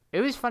 It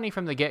was funny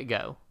from the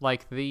get-go.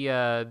 Like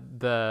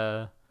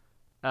the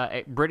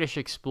British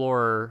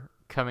explorer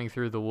coming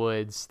through the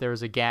woods, there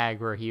was a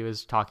gag where he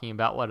was talking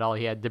about what all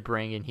he had to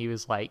bring, and he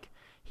was like,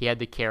 he had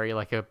to carry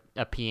like a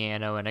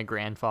piano and a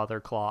grandfather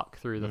clock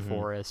through the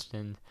forest.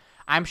 And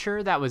I'm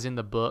sure that was in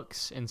the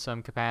books in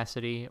some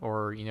capacity,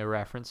 or, you know,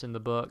 reference in the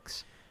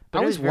books. But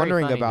I it was very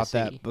wondering funny to about see.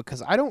 that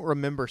because I don't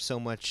remember so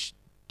much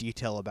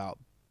detail about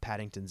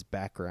Paddington's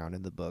background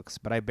in the books,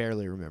 but I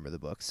barely remember the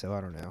books, so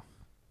I don't know.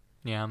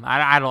 Yeah,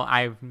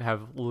 I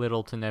have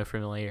little to no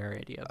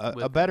familiarity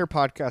with A better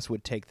podcast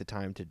would take the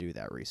time to do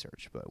that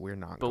research, but we're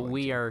not. But going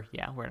we to. are,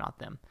 yeah, we're not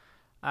them.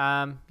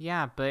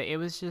 Yeah, but it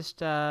was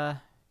just,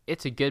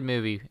 it's a good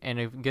movie and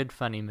a good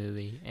funny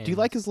movie. And, Do you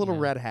like his little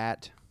know, red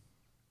hat?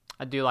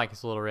 I do like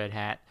his little red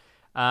hat.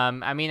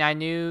 I mean, I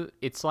knew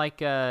it's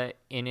like in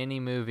any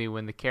movie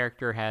when the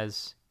character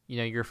has, you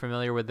know, you're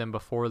familiar with them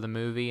before the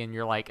movie, and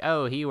you're like,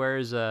 oh, he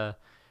wears a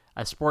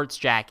sports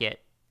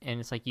jacket, and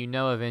it's like, you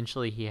know,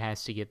 eventually he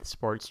has to get the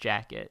sports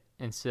jacket,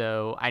 and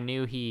so I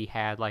knew he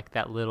had like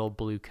that little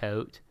blue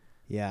coat.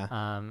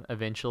 Yeah.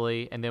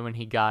 Eventually, and then when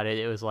he got it,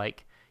 it was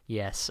like,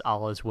 yes,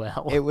 all is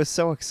well. It was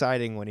so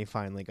exciting when he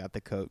finally got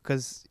the coat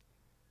because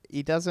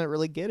he doesn't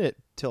really get it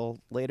till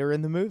later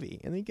in the movie,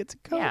 and he gets a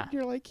coat. Yeah. And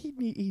you're like,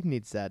 he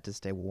needs that to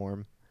stay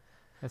warm.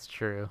 That's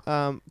true.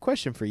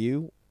 Question for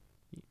you: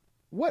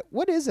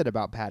 What is it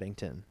about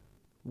Paddington?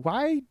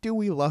 Why do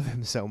we love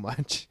him so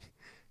much?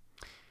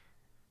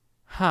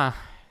 Huh.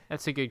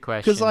 That's a good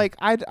question. Because like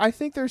I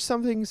think there's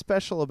something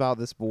special about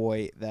this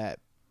boy that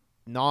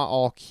not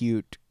all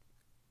cute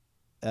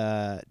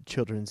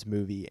children's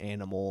movie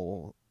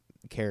animal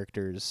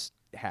characters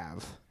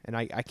have, and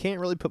I can't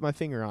really put my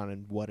finger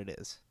on what it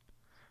is.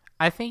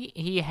 I think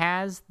he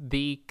has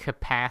the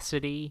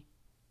capacity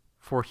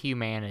for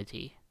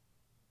humanity,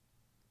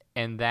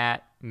 and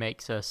that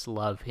makes us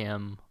love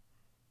him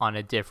on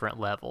a different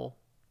level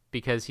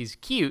because he's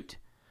cute,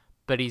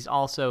 but he's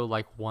also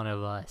like one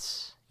of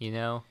us, you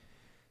know?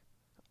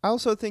 I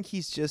also think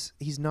he's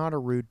not a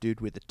rude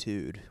dude with a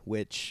tude,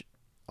 which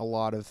a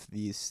lot of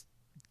these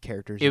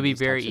characters It would in be these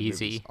very types of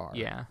movies easy. are.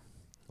 Yeah.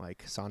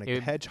 Like Sonic It the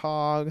would-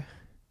 Hedgehog.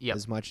 Yep.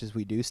 As much as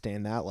we do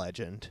stand that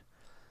legend.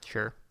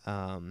 Sure.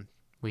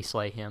 We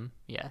slay him.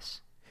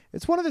 Yes.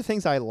 It's one of the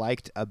things I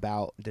liked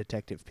about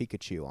Detective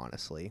Pikachu,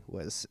 honestly,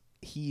 was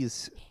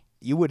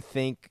you would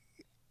think,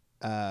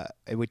 and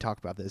we talked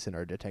about this in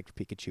our Detective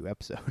Pikachu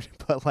episode,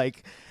 but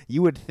like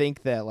you would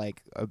think that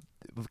like a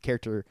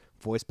character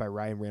voiced by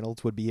Ryan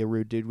Reynolds would be a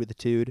rude dude with a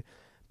tude,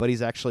 but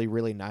he's actually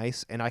really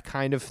nice, and I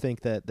kind of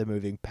think that the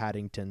movie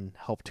Paddington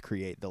helped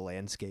create the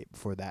landscape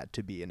for that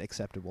to be an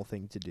acceptable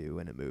thing to do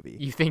in a movie.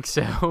 You think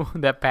so?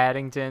 That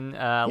Paddington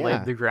Yeah.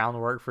 laid the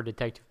groundwork for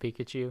Detective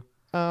Pikachu?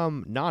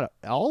 Not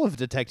all of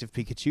Detective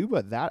Pikachu,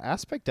 but that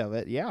aspect of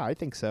it, yeah, I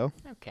think so.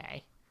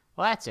 Okay.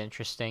 Well, that's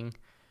interesting.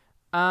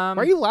 Why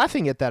are you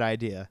laughing at that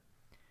idea?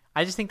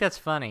 I just think that's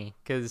funny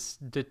because,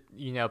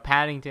 you know,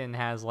 Paddington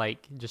has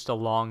like just a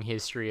long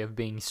history of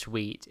being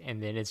sweet,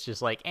 and then it's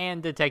just like,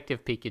 and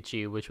Detective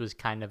Pikachu, which was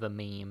kind of a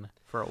meme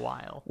for a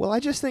while. Well, I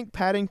just think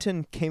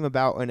Paddington came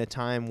about in a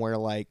time where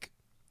like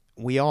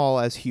we all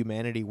as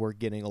humanity were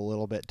getting a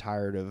little bit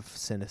tired of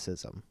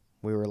cynicism.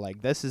 We were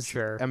like, this is,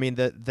 Sure. I mean,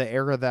 the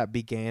era that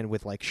began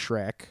with like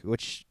Shrek,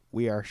 which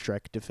we are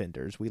Shrek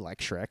defenders. We like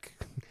Shrek.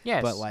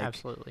 Yes, but, like,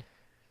 absolutely.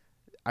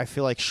 I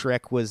feel like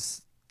Shrek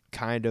was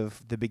kind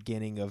of the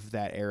beginning of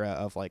that era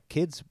of like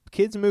kids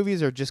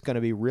movies are just going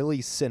to be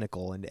really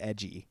cynical and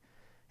edgy.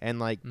 And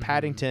like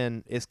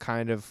Paddington is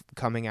kind of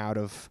coming out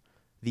of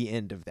the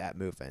end of that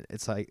movement.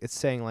 It's like it's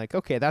saying like,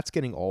 okay, that's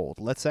getting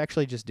old. Let's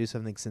actually just do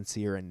something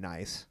sincere and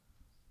nice.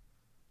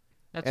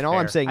 That's and all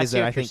fair. I'm saying is see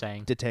that what I you're think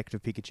saying.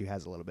 Detective Pikachu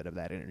has a little bit of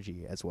that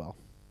energy as well.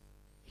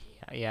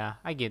 Yeah,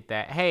 I get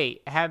that.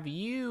 Hey, have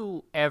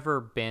you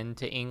ever been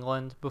to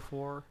England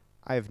before?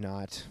 I have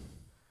not.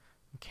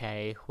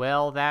 Okay,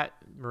 well, that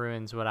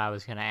ruins what I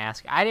was going to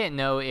ask. I didn't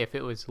know if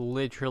it was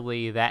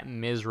literally that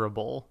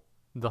miserable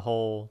the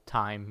whole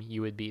time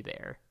you would be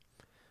there.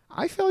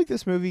 I feel like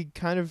this movie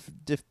kind of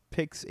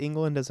depicts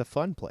England as a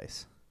fun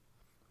place.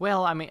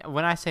 Well, I mean,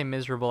 when I say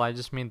miserable, I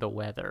just mean the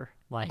weather.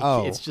 Like,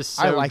 Oh, it's just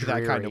so I like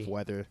dreary. that kind of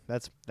weather.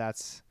 That's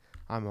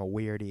I'm a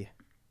weirdie.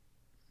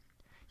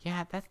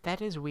 Yeah,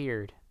 that is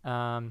weird.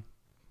 I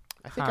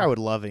think I would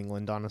love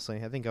England,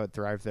 honestly. I think I would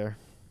thrive there.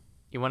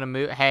 You want to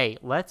move? Hey,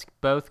 let's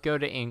both go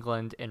to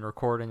England and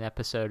record an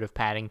episode of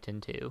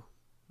Paddington 2.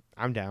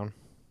 I'm down.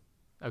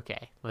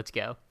 Okay, let's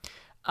go.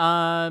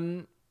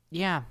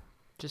 Yeah,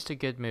 just a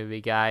good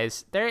movie,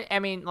 guys.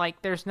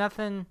 There's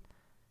nothing.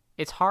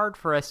 It's hard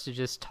for us to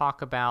just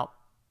talk about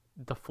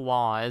the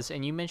flaws,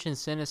 and you mentioned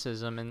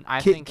cynicism, and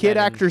I think kid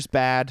that actors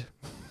bad.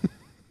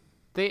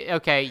 Yeah.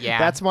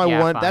 That's my yeah,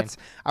 one. fine.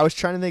 I was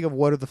trying to think of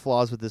what are the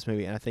flaws with this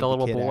movie, and I think The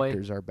little kid boy?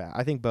 actors are bad.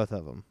 I think both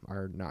of them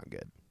are not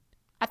good.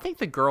 I think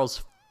the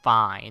girl's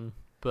fine,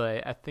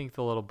 but I think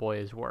the little boy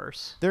is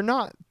worse. They're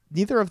not.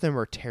 Neither of them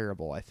are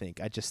terrible. I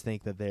think. I just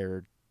think that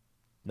they're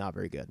not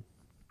very good.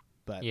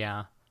 But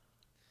Yeah.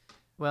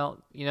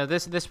 Well,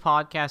 this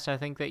podcast, I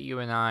think that you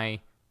and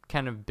I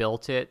kind of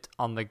built it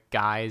on the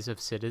guise of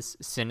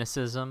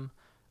cynicism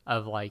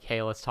of like,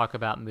 hey, let's talk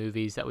about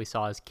movies that we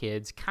saw as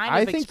kids. Kind of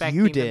I think expecting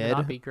you them to did.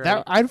 not be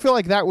great. I feel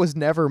like that was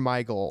never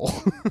my goal.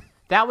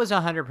 That was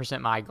 100%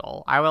 my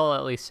goal. I will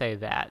at least say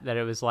that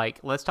it was like,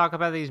 let's talk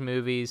about these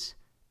movies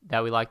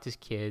that we liked as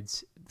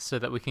kids so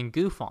that we can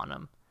goof on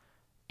them.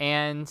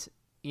 And,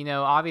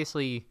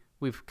 obviously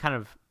we've kind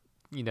of,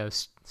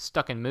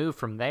 stuck and moved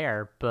from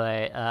there,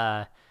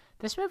 but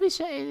this movie,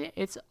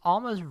 it's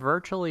almost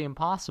virtually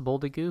impossible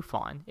to goof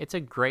on. It's a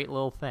great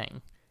little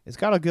thing. It's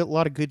got a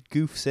lot of good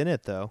goofs in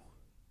it, though.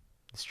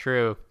 It's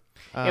true.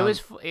 It was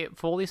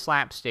fully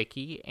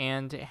slapsticky,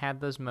 and it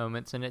had those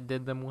moments, and it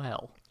did them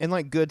well. And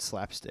like good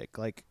slapstick,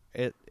 like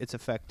it's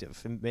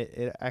effective.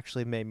 It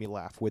actually made me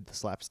laugh with the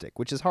slapstick,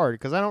 which is hard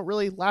because I don't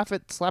really laugh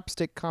at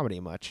slapstick comedy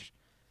much.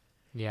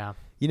 Yeah.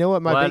 You know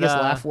what my biggest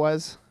laugh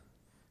was?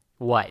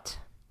 What?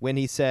 When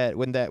he said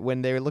when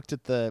they looked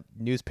at the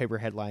newspaper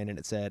headline and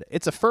it said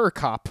it's a fur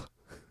cop.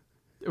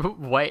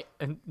 Wait,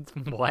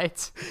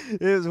 what?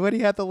 It was when he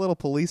had the little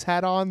police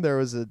hat on.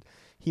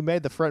 He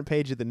made the front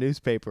page of the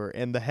newspaper,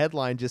 and the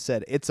headline just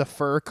said it's a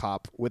fur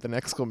cop with an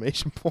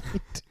exclamation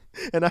point.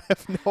 And I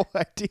have no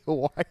idea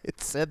why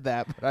it said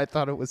that, but I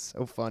thought it was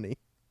so funny.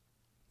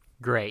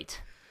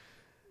 Great.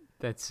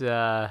 That's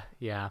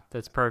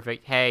that's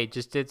perfect. Hey,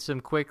 just did some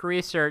quick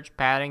research.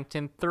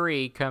 Paddington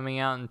 3 coming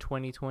out in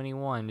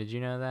 2021. Did you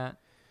know that?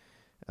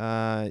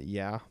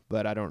 Yeah,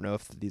 but I don't know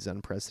if these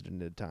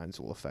unprecedented times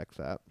will affect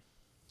that.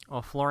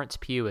 Well, Florence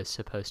Pugh is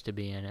supposed to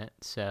be in it,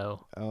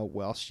 so. Oh,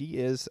 well, she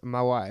is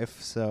my wife,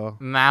 so.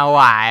 My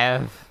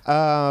wife.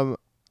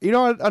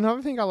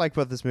 Another thing I like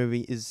about this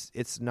movie is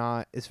it's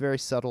very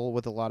subtle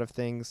with a lot of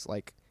things.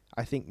 Like,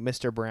 I think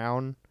Mr.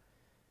 Brown,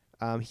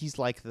 he's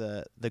like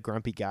the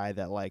grumpy guy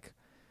that like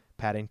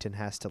Paddington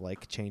has to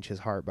like change his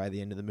heart by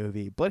the end of the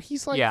movie. But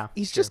he's like,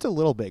 he's just a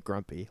little bit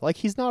grumpy. Like,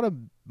 he's not a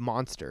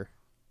monster.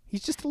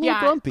 He's just a little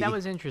grumpy. That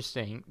was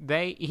interesting.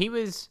 He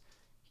was,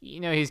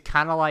 he's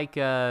kind of like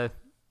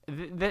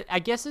I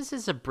guess this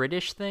is a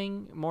British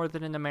thing more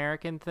than an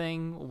American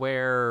thing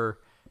where,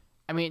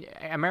 I mean,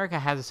 America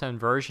has its own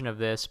version of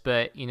this,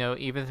 but,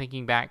 even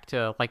thinking back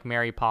to, like,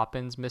 Mary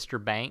Poppins,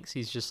 Mr. Banks,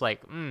 he's just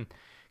like,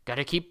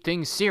 gotta keep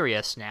things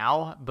serious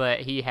now,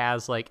 but he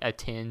has, like, a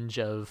tinge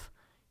of,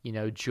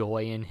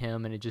 joy in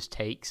him, and it just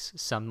takes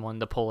someone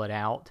to pull it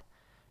out.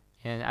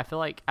 And I feel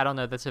like, I don't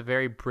know, that's a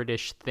very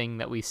British thing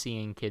that we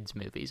see in kids'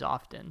 movies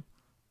often.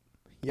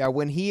 Yeah,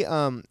 when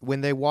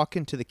they walk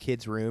into the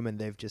kid's room and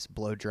they've just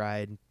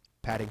blow-dried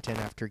Paddington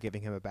after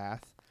giving him a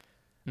bath,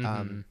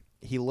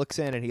 he looks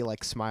in and he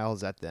like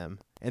smiles at them,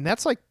 and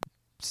that's like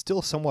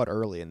still somewhat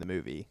early in the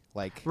movie.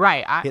 Like,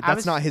 right,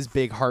 that's not his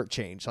big heart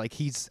change. Like,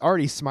 he's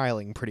already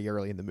smiling pretty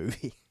early in the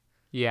movie.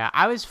 Yeah,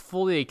 I was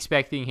fully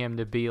expecting him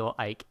to be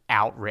like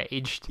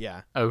outraged.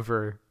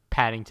 Over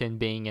Paddington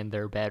being in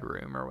their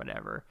bedroom or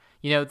whatever.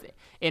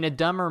 In a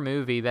dumber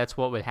movie, that's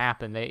what would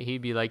happen.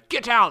 He'd be like,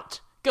 "Get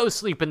out! Go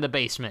sleep in the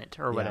basement,"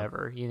 or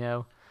whatever.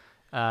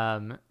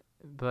 But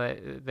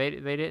they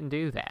didn't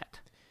do that.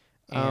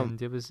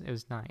 And it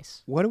was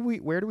nice. Where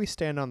do we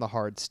stand on the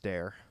hard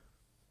stare?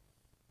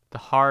 The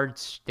hard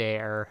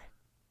stare.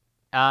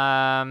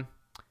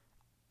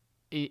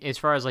 As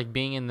far as like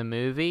being in the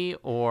movie,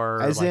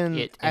 or As like in-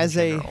 it as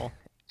in a- general?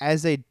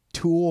 As a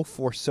tool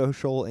for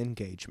social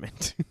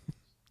engagement.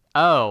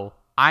 Oh,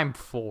 I'm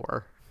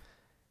for.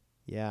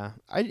 Yeah,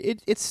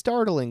 it's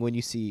startling when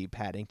you see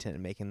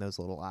Paddington making those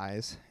little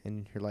eyes,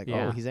 and you're like,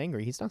 Yeah. oh, he's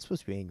angry. He's not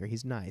supposed to be angry.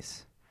 He's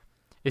nice.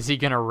 Is he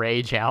gonna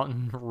rage out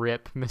and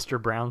rip Mr.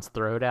 Brown's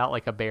throat out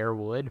like a bear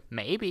would?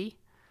 Maybe.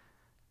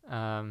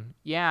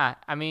 Yeah,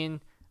 I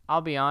mean,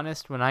 I'll be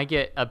honest, when I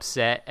get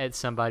upset at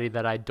somebody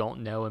that I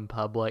don't know in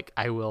public,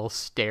 I will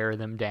stare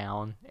them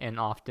down, and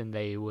often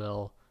they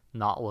will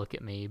not look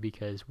at me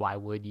because why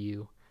would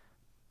you?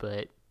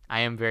 But I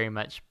am very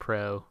much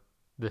pro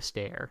the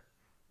stare.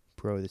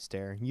 Bro, the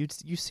stare. You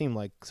seem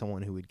like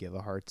someone who would give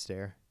a hard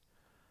stare.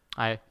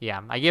 I'm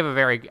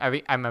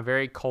a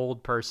very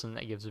cold person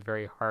that gives a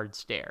very hard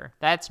stare.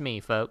 That's me,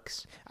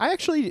 folks. I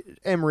actually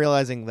am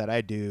realizing that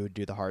I do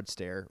the hard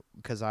stare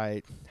because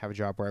I have a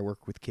job where I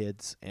work with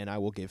kids, and I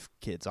will give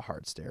kids a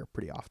hard stare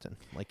pretty often.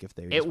 Like if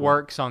they It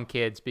works on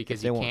kids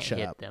because they you won't can't shut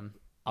hit up. them.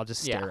 I'll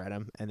just Yeah. stare at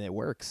them, and it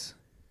works.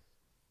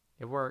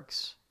 It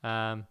works.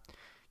 Can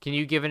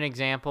you give an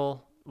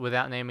example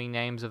without naming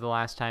names of the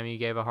last time you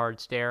gave a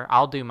hard stare?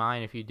 I'll do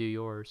mine if you do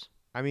yours.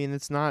 I mean,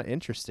 it's not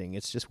interesting.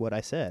 It's just what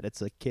I said.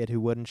 It's a kid who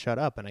wouldn't shut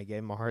up, and I gave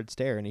him a hard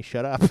stare, and he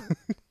shut up.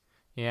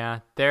 Yeah,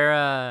 they're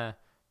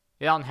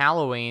on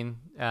Halloween.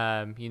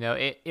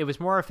 It was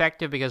more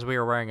effective because we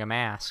were wearing a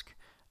mask.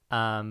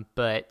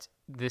 But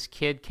this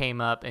kid came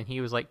up and he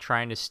was like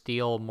trying to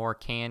steal more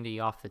candy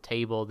off the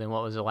table than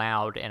what was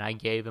allowed, and I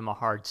gave him a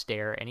hard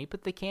stare, and he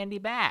put the candy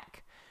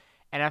back.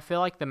 And I feel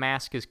like the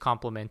mask is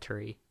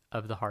complimentary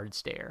of the hard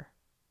stare,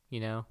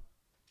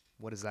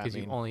 What does that because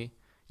mean?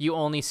 you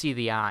only see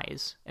the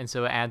eyes, and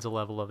so it adds a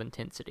level of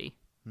intensity.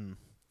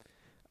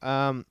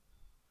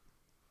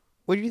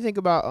 What do you think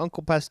about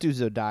Uncle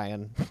Pastuzo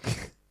dying?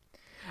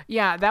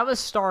 Yeah, that was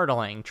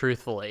startling,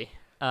 truthfully.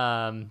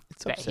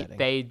 It's that upsetting.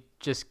 they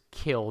just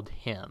killed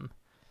him.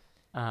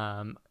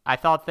 I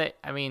thought that,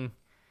 I mean,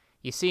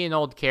 you see an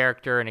old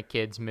character in a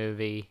kid's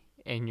movie,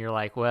 and you're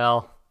like,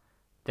 well,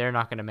 they're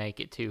not going to make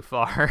it too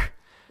far.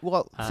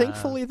 Well,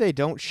 thankfully they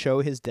don't show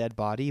his dead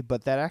body,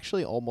 but that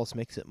actually almost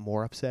makes it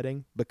more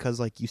upsetting because,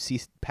 like, you see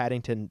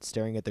Paddington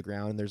staring at the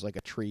ground and there's, like,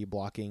 a tree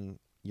blocking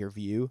your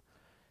view.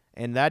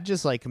 And that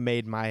just, like,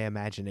 made my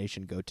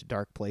imagination go to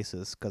dark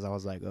places because I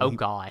was like, Oh, he's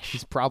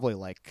gosh. probably,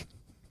 like,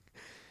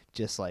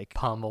 just, like,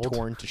 Pummeled.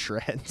 torn to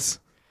shreds.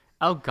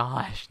 Oh,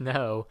 gosh,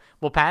 no.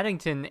 Well,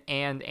 Paddington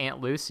and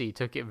Aunt Lucy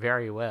took it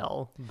very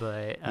well,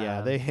 but...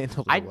 Yeah, they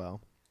handled it well.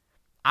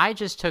 I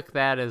just took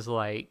that as,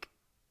 like,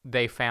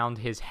 they found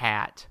his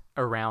hat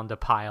around a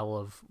pile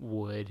of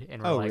wood,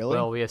 and we're like, really?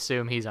 well, we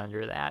assume he's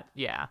under that.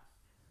 Yeah.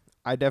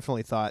 I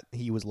definitely thought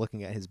he was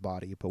looking at his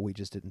body, but we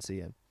just didn't see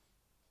it.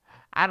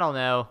 I don't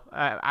know.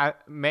 I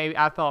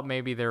thought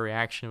maybe their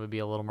reaction would be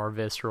a little more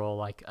visceral,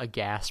 like a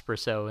gasp or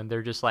so, and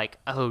they're just like,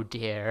 "Oh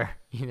dear,"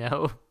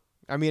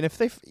 I mean,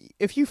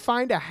 if you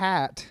find a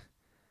hat,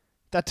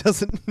 that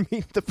doesn't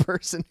mean the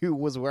person who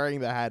was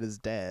wearing the hat is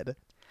dead.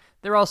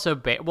 They're also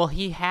well,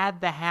 he had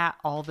the hat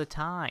all the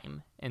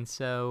time, and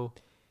so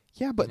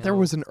Yeah, but there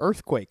was an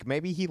earthquake.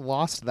 Maybe he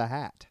lost the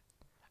hat.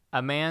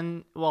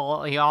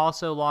 he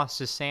also lost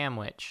his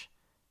sandwich,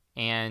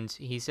 and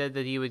he said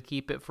that he would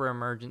keep it for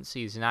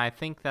emergencies, and I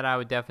think that I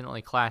would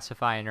definitely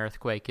classify an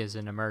earthquake as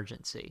an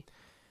emergency.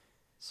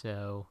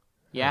 So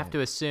you have to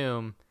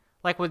assume,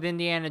 like with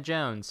Indiana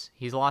Jones,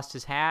 he's lost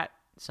his hat.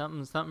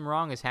 Something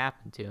wrong has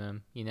happened to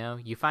him.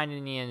 You find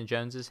Indiana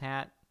Jones's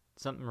hat,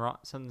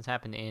 something's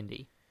happened to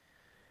Indy.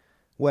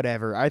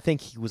 Whatever. I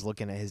think he was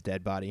looking at his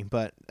dead body,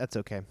 but that's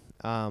okay.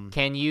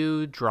 Can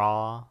you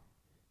draw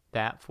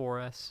that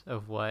for us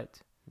of what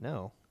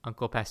No.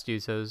 Uncle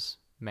Pastuzo's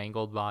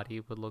mangled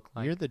body would look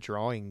like? You're the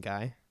drawing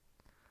guy.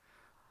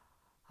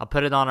 I'll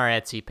put it on our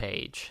Etsy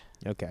page.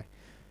 Okay.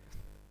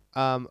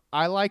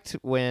 I liked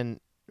when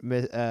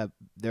they're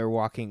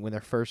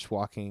first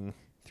walking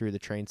through the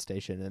train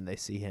station and they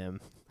see him,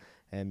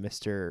 and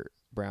Mr.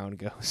 Brown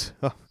goes,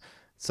 oh,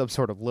 some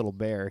sort of little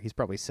bear. He's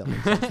probably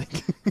selling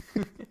something.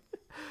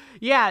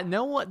 Yeah,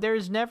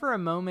 there's never a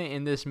moment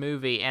in this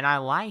movie, and I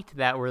liked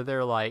that, where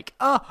they're like,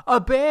 "Oh, a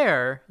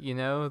bear!"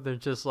 They're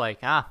just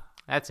like,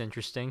 that's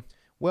interesting.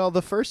 Well,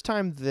 the first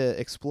time the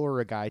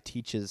explorer guy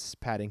teaches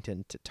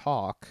Paddington to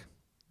talk,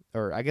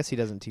 or I guess he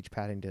doesn't teach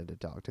Paddington to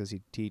talk. Does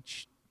he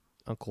teach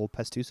Uncle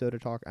Pastuzo to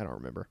talk? I don't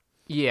remember.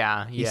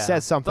 Yeah. He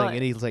says something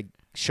and he's like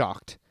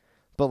shocked.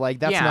 But like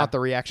that's Yeah. not the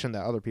reaction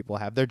that other people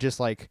have. They're just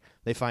like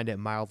they find it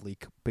mildly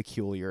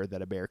peculiar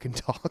that a bear can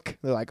talk.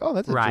 They're like, "Oh,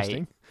 that's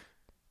interesting."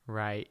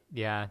 Right.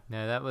 Yeah.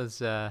 No, that was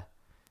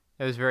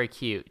very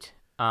cute.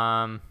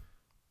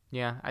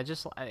 Yeah, I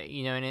just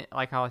and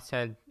like how I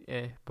said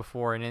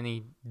before, in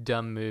any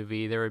dumb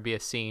movie, there would be a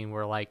scene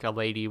where like a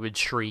lady would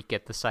shriek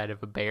at the sight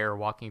of a bear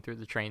walking through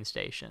the train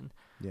station.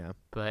 Yeah.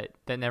 But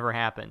that never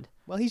happened.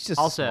 Well, he's just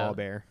Also- a small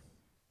bear.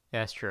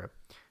 That's true.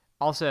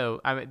 Also,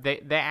 I mean, they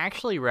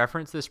actually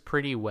reference this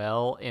pretty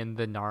well in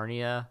the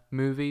Narnia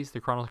movies, the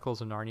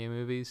Chronicles of Narnia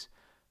movies,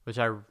 which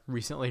I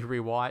recently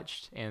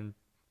rewatched, and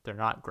they're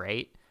not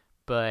great.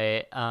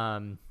 but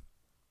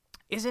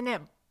isn't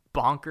it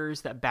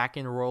bonkers that back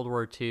in World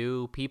War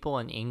II, people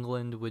in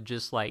England would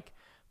just like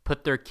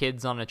put their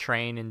kids on a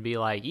train and be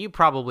like, you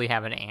probably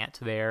have an aunt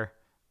there,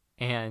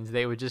 and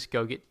they would just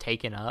go get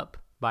taken up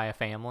by a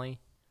family?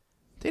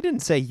 They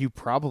didn't say you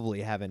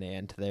probably have an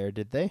aunt there,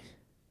 did they?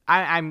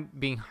 I'm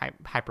being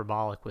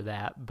hyperbolic with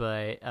that,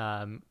 but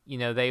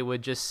they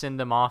would just send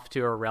them off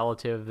to a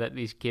relative that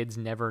these kids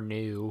never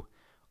knew,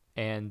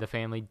 and the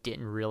family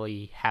didn't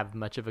really have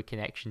much of a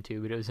connection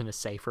to, but it was in a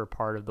safer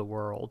part of the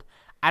world.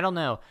 I don't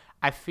know.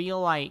 I feel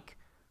like,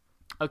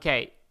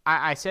 okay,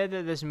 I said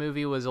that this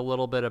movie was a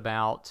little bit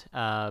about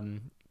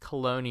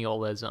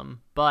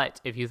colonialism,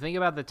 but if you think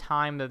about the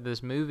time that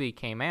this movie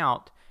came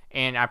out,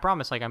 and I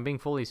promise, like, I'm being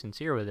fully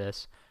sincere with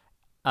this,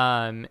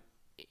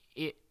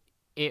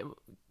 it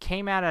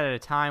came out at a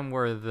time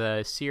where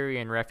the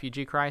Syrian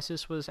refugee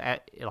crisis was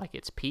at like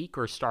its peak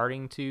or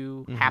starting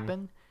to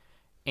happen.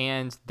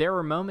 And there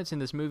were moments in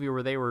this movie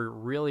where they were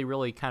really,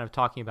 really kind of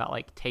talking about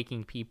like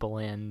taking people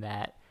in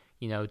that,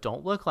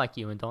 don't look like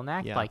you and don't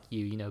act like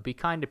you, be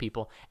kind to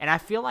people. And I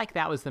feel like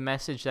that was the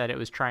message that it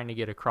was trying to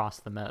get across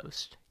the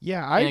most.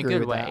 Yeah, I agree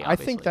with that. Obviously. I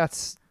think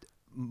that's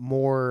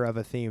more of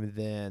a theme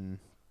than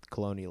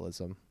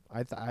colonialism.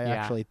 I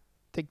actually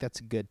think that's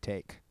a good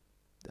take.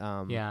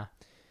 Yeah.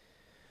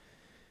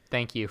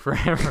 Thank you for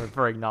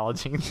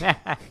acknowledging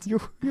that. You're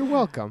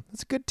welcome.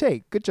 It's a good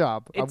take. Good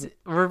job.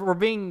 We're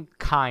being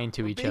kind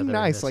to each other. Being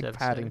nice, like episode.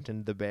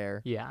 Paddington the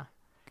bear. Yeah.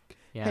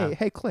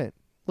 Hey, Clint,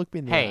 look me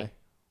in the eye.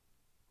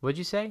 What'd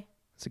you say?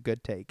 It's a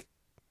good take.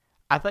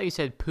 I thought you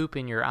said poop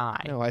in your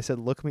eye. No, I said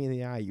look me in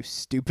the eye, you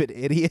stupid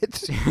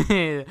idiot.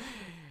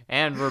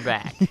 And we're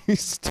back. You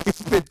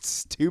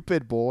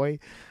stupid boy.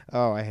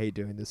 Oh, I hate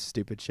doing this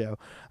stupid show.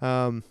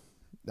 I'm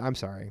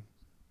sorry.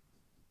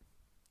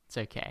 It's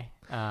okay.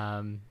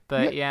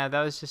 But yeah,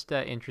 that was just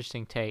an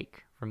interesting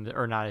take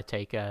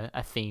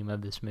a theme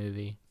of this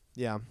movie.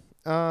 Yeah.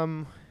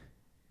 You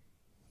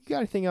got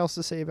anything else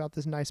to say about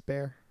this nice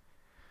bear?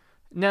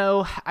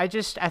 No, I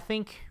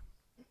think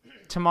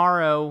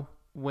tomorrow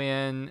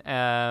when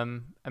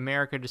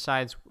America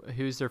decides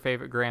who's their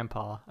favorite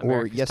grandpa,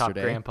 America's top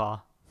grandpa,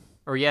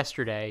 or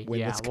yesterday, when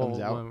this comes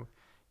out. when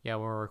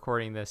we're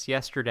recording this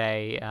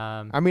yesterday.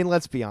 I mean,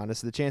 let's be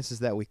honest. The chances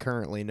that we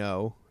currently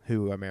know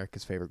who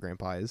America's favorite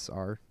grandpa is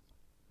are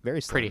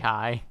very slim. Pretty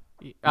high.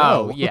 No,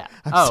 Oh, yeah.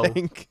 I'm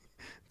saying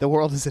the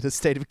world is in a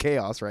state of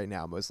chaos right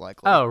now, most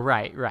likely. Oh,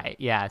 right.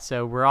 Yeah,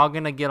 so we're all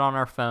going to get on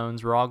our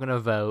phones. We're all going to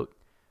vote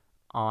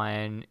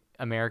on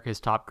America's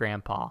top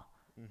grandpa.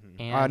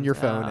 Mm-hmm. And, on your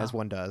phone, as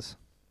one does.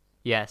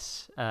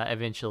 Yes,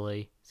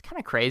 eventually. It's kind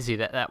of crazy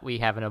that we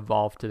haven't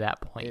evolved to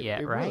that point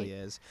yet, right? It really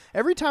is.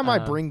 Every time I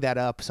bring that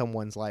up,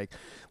 someone's like,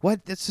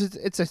 what? It's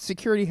a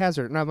security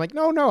hazard. And I'm like,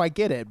 no, I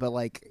get it. But,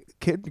 like,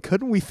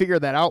 couldn't we figure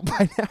that out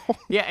by now?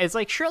 Yeah, it's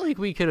like, surely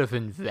we could have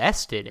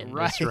invested in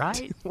this,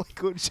 right? Like,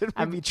 shouldn't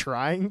we be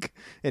trying?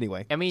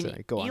 Anyway, I mean,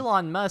 sorry, go on.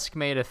 Elon Musk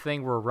made a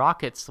thing where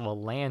rockets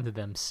will land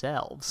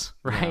themselves,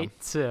 right?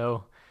 Yeah.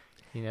 So,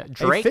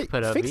 Drake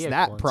put a fix vehicle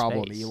that in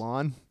problem, space.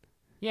 Elon.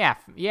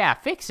 Yeah,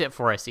 fix it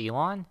for us,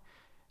 Elon.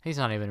 He's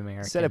not even American.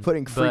 Instead of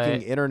putting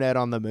freaking internet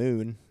on the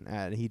moon, he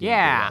didn't do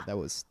that. That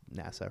was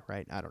NASA,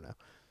 right? I don't know.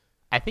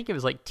 I think it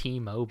was like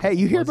T-Mobile. Hey,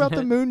 you hear about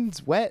the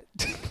moon's wet?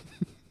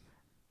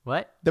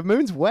 What? The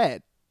moon's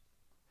wet.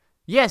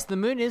 Yes, the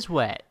moon is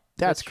wet.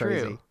 That's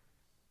crazy. True.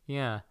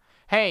 Yeah.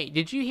 Hey,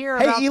 did you hear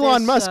about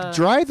Elon this, Musk,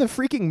 dry the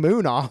freaking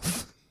moon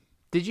off.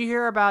 Did you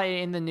hear about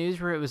it in the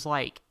news where it was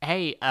like,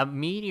 hey, a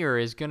meteor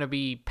is going to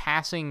be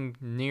passing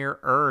near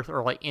Earth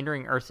or like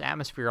entering Earth's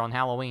atmosphere on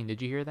Halloween?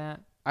 Did you hear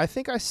that? I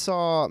think I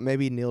saw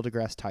maybe Neil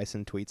deGrasse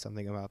Tyson tweet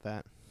something about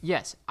that.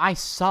 Yes, I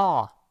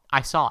saw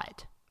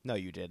it. No,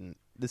 you didn't.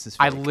 This is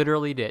fake. I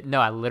literally did.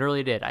 No, I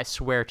literally did. I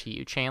swear to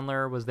you.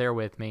 Chandler was there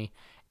with me,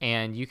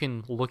 and you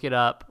can look it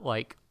up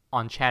like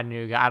on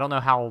Chattanooga. I don't know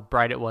how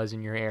bright it was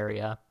in your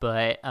area,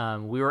 but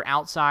we were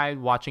outside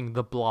watching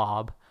The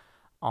Blob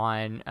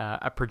on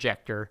a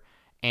projector,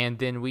 and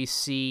then we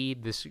see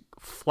this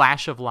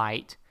flash of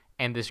light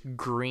and this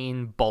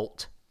green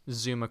bolt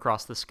zoom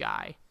across the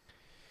sky.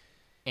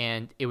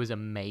 And it was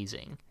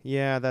amazing.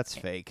 Yeah, that's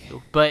fake.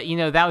 But,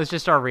 that was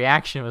just our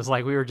reaction. It was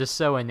like we were just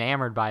so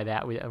enamored by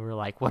that. We were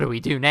like, what do we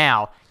do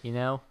now?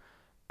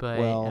 But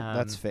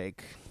that's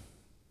fake.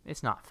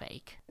 It's not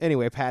fake.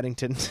 Anyway,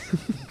 Paddington.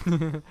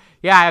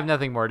 Yeah, I have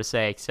nothing more to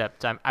say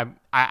except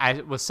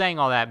I was saying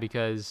all that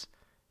because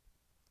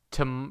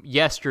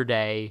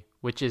yesterday,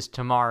 which is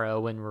tomorrow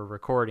when we're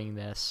recording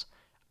this,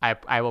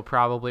 I will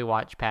probably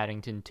watch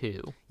Paddington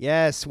 2.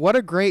 Yes, what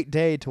a great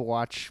day to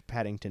watch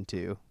Paddington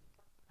 2.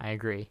 I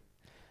agree.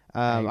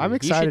 I'm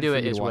excited. You should do for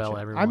it you as to watch well,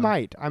 it.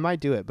 everyone. I might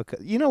do it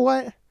because you know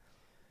what?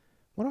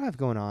 What do I have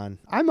going on?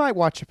 I might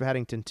watch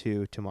Paddington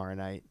 2 tomorrow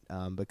night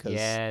because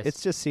it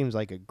just seems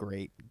like a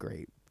great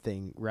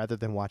thing. Rather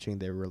than watching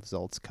the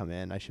results come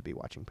in, I should be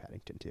watching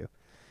Paddington 2.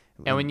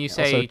 And when you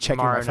say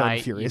tomorrow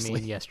night, you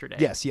mean yesterday?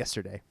 Yes,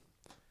 yesterday.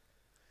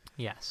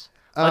 Yes.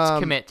 Let's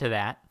commit to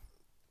that.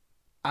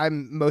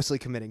 I'm mostly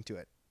committing to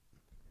it.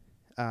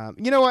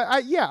 You know what?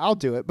 I'll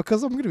do it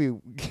because I'm going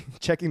to be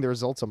checking the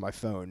results on my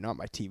phone, not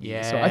my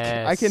TV. So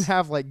I can Yes.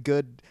 have like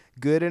good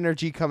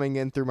energy coming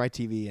in through my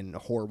TV and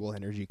horrible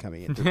energy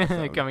coming in through my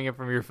phone. Coming in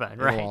from your phone,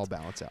 It'll right? all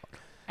balance out.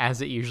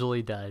 As it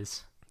usually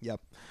does. Yep.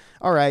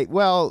 All right.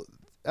 Well,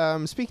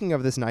 speaking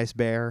of this nice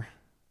bear,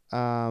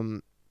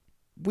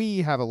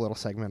 we have a little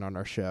segment on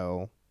our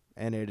show,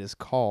 and it is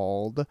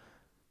called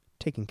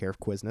Taking Care of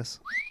Quizness.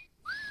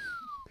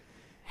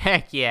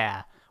 Heck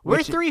yeah. We're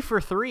Which- 3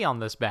 for 3 on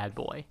this bad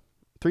boy.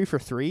 3 for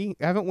 3?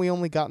 Haven't we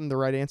only gotten the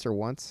right answer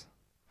once?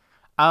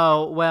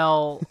 Oh,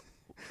 well.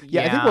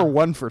 Yeah, I think we're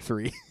 1 for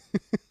 3.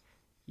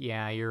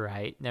 Yeah, you're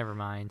right. Never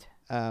mind.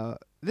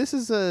 This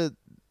is a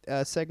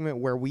segment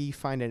where we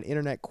find an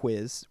internet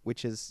quiz,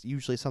 which is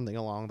usually something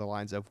along the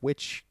lines of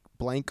which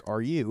blank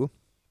are you?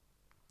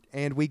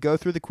 And we go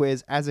through the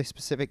quiz as a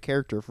specific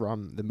character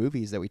from the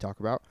movies that we talk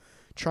about,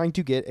 trying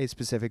to get a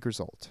specific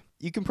result.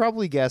 You can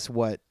probably guess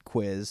what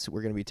quiz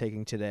we're going to be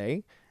taking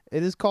today.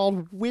 It is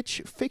called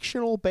Which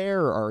Fictional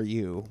Bear Are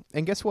You?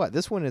 And guess what?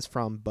 This one is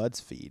from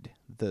BuzzFeed,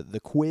 the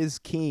quiz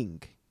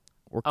king.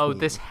 Or Oh, queen.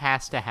 this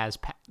has to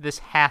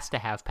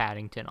have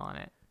Paddington on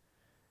it.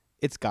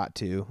 It's got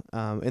to.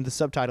 And the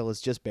subtitle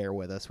is just Bear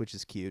With Us, which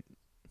is cute.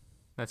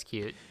 That's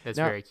cute. That's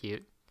Now- very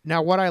cute.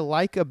 Now, what I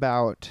like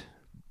about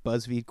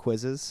BuzzFeed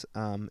quizzes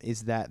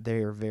is that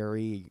they're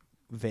very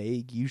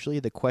vague. Usually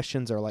the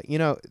questions are like, you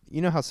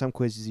know how some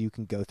quizzes you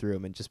can go through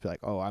them and just be like,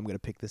 oh, I'm going to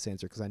pick this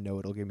answer because I know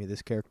it'll give me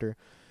this character.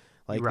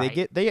 Like Right.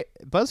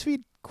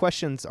 BuzzFeed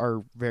questions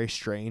are very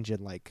strange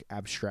and like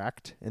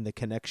abstract, and the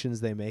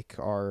connections they make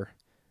are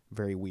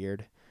very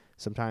weird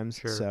sometimes.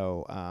 Sure.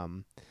 So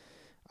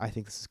I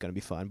think this is going to be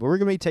fun. But we're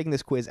going to be taking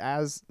this quiz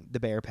as the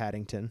Bear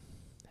Paddington,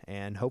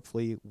 and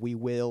hopefully we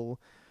will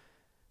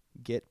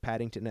get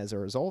Paddington as a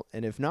result.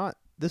 And if not,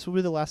 this will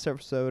be the last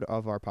episode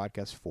of our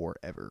podcast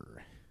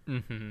forever.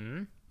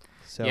 Mm-hmm.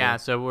 So Yeah,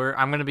 so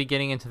I'm going to be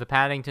getting into the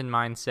Paddington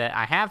mindset.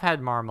 I have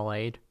had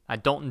marmalade. I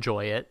don't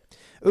enjoy it.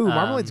 Ooh,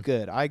 marmalade's Um,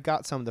 good. I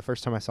got some the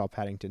first time I saw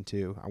Paddington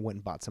too. I went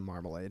and bought some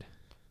marmalade.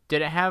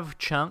 Did it have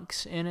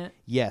chunks in it?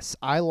 Yes,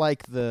 I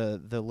like the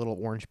little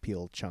orange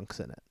peel chunks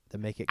in it that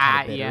make it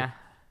kind of bitter. Yeah.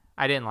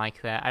 I didn't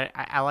like that.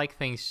 I like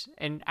things,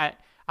 and I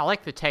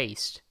like the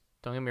taste.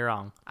 Don't get me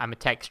wrong. I'm a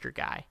texture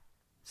guy.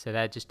 So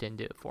that just didn't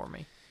do it for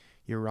me.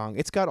 You're wrong.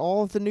 It's got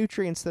all of the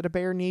nutrients that a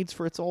bear needs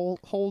for its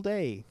whole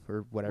day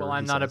or whatever. Well,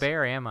 I'm he not a says.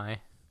 bear, am I?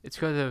 It's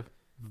because of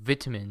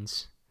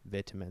vitamins.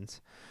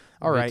 Vitamins.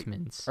 All right.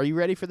 Vitamins. Are you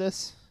ready for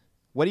this?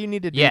 What do you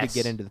need to do Yes. to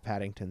get into the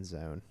Paddington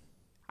zone?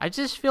 I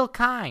just feel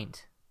kind.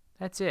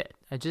 That's it.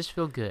 I just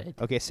feel good.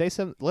 Okay,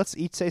 let's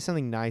each say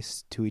something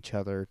nice to each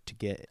other to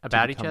get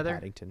About to each become other?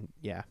 Paddington.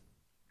 Yeah.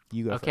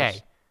 You go Okay.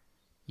 first.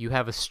 You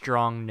have a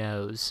strong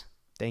nose.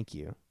 Thank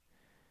you.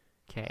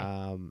 Okay.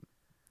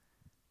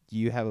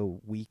 You have a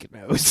weak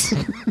nose.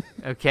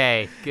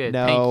 Okay, good.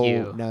 No, Thank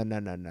you.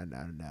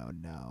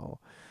 No.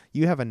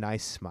 You have a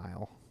nice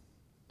smile.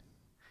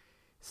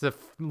 It's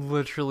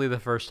literally the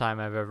first time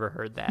I've ever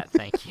heard that.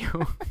 Thank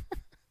you.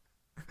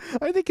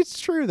 I think it's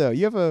true though.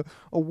 You have a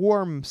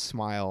warm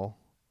smile.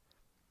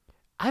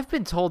 I've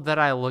been told that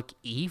I look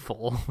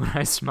evil when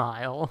I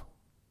smile.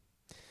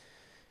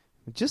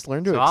 Just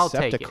learn to So I'll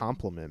accept a take it.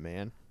 compliment,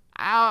 man.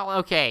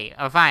 Okay.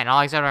 Fine. I'll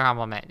accept a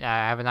compliment.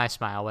 I have a nice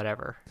smile,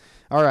 whatever.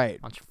 All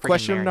right. Why don't you freaking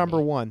Question marry number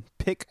me? 1.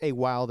 Pick a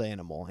wild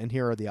animal, and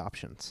here are the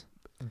options.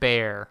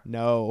 Bear.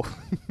 No.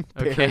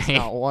 Bear is Okay.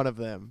 not one of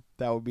them.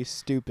 That would be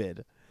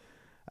stupid.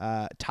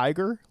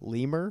 Tiger,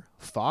 lemur,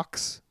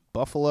 fox,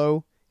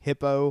 buffalo,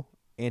 hippo,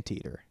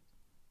 anteater.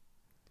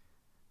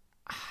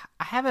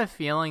 I have a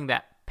feeling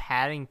that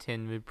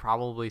Paddington would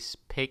probably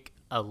pick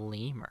a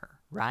lemur,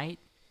 right?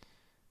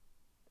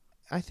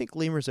 I think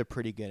lemur's a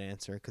pretty good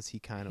answer because he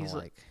kind of He's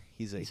like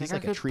he's like, like I a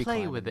could tree play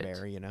climbing with it.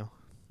 bear, you know.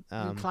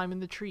 We climb in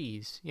the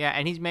trees. Yeah,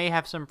 and he may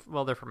have some.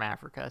 Well, they're from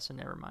Africa, so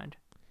never mind.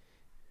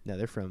 No,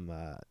 they're from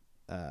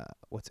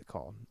what's it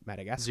called?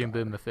 Madagascar.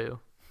 Zumbumafu.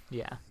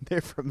 Yeah.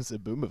 They're from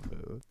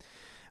Zaboomafoo.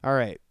 All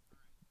right.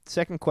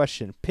 Second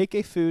question. Pick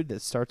a food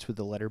that starts with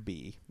the letter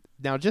B.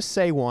 Now just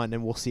say one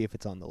and we'll see if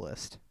it's on the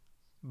list.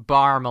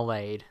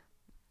 Barmalade.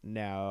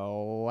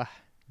 No.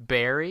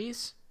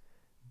 Berries.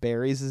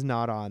 Berries is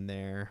not on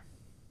there.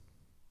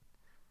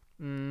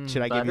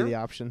 Should I give you the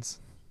options?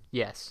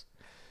 Yes.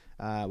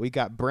 We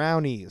got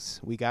brownies.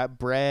 We got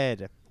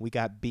bread. We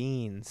got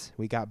beans.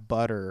 We got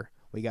butter.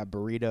 We got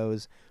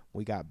burritos.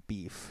 We got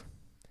beef.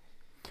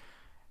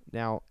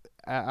 Now,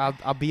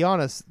 I'll be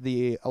honest.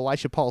 The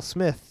Elisha Paul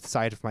Smith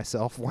side of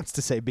myself wants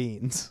to say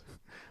beans,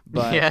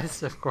 but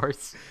yes, of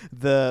course.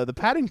 the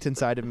Paddington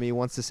side of me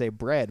wants to say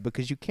bread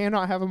because you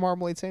cannot have a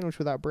marmalade sandwich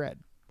without bread.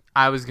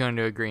 I was going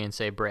to agree and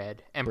say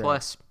bread. And Bread.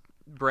 plus,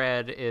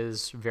 bread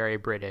is very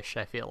British,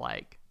 I feel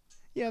like.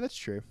 Yeah, that's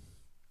true.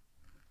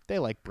 They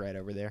like bread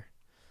over there.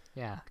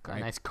 Yeah, got a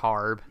Right. nice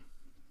carb.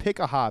 Pick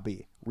a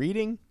hobby: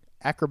 reading,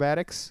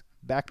 acrobatics,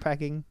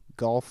 backpacking,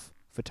 golf,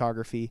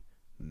 photography,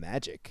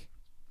 magic.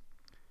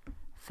 I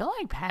feel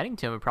like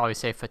Paddington would probably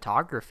say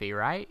photography,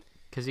 right?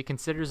 Because he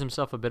considers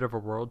himself a bit of a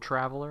world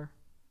traveler.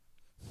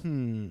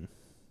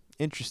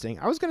 Interesting.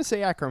 I was going to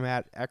say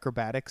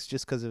acrobatics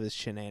just because of his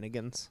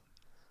shenanigans.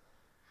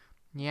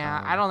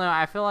 Yeah, I don't know.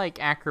 I feel like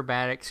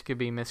acrobatics could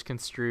be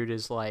misconstrued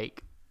as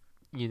like,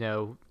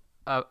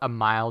 a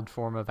mild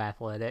form of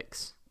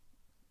athletics.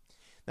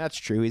 That's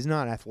true. He's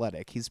not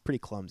athletic. He's pretty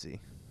clumsy.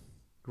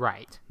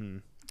 Right.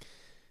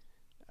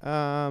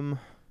 What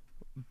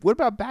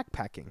about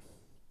backpacking?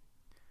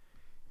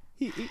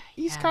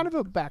 He's kind of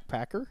a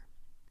backpacker.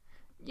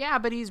 Yeah,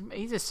 but he's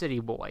a city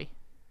boy.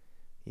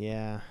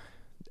 Yeah.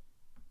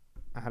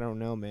 I don't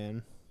know,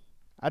 man.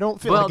 I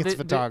don't feel like it's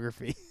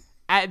photography.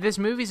 This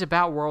movie's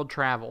about world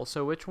travel,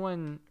 so which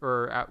one,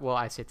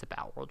 I say it's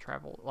about world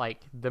travel.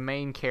 Like, the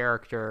main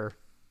character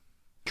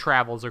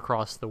travels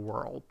across the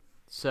world.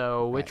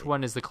 So which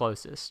one is the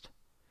closest?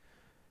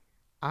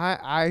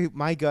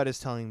 My gut is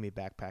telling me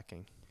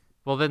backpacking.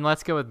 Well, then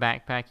let's go with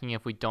backpacking.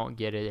 If we don't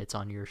get it, it's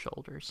on your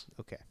shoulders.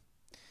 Okay.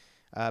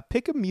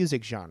 Pick a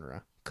music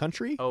genre.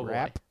 Country,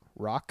 rap,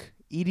 rock,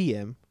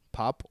 EDM,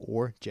 pop,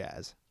 or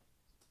jazz.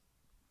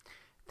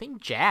 I think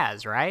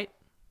jazz, right?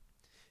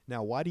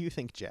 Now, why do you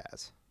think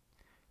jazz?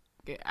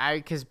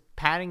 Because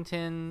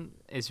Paddington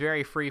is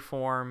very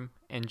freeform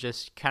and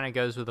just kind of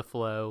goes with the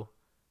flow.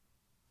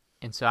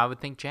 And so I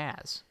would think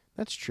jazz.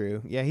 That's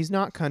true. Yeah, he's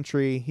not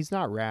country. He's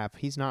not rap.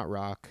 He's not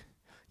rock.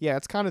 Yeah,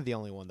 it's kind of the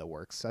only one that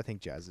works. I think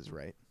jazz is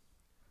right.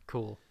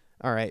 Cool.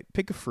 All right,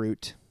 pick a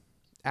fruit.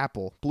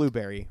 Apple,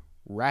 blueberry,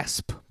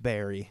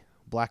 raspberry,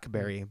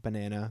 blackberry,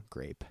 banana,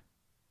 grape.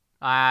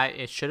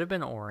 It should have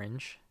been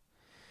orange.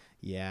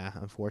 Yeah,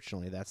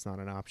 unfortunately, that's not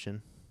an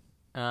option.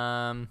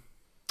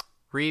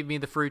 Read me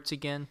the fruits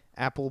again.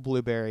 Apple,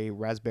 blueberry,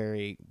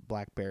 raspberry,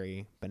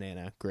 blackberry,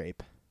 banana,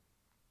 grape.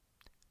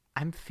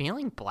 I'm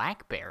feeling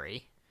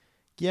blackberry.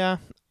 Yeah,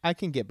 I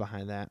can get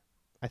behind that.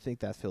 I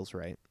think that feels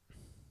right.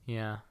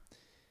 Yeah.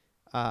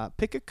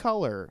 Pick a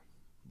color.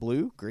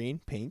 Blue, green,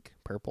 pink,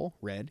 purple,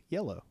 red,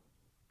 yellow.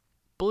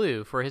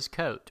 Blue for his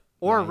coat.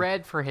 Or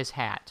red for his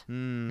hat.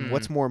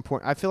 What's more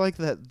important? I feel like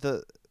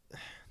the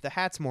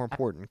hat's more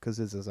important because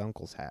it's his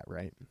uncle's hat,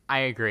 right? I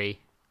agree.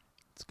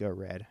 Let's go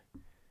red.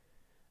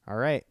 All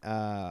right.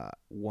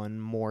 One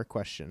more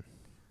question.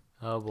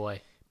 Oh,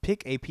 boy.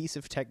 Pick a piece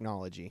of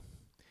technology.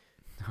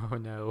 Oh,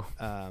 no.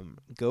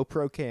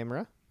 GoPro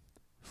camera,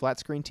 flat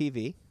screen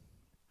TV,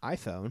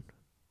 iPhone,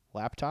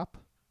 laptop,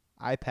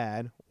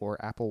 iPad,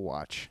 or Apple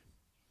Watch.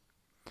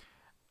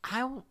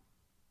 I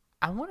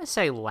want to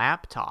say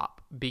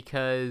laptop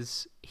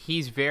because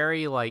he's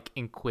very,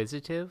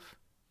 inquisitive,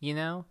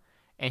 and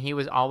he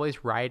was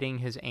always writing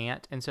his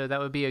aunt, and so that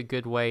would be a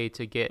good way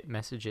to get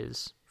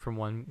messages from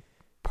one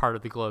part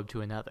of the globe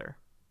to another.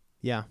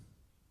 Yeah.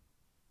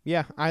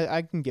 Yeah,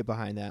 I can get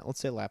behind that. Let's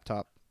say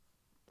laptop.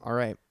 All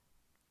right.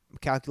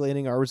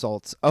 Calculating our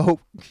results. Oh.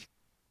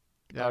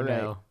 Oh,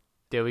 no.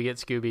 Did we get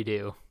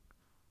Scooby-Doo?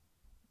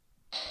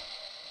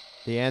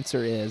 The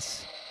answer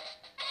is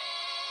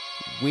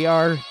we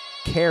are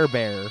Care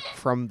Bear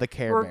from the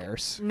Care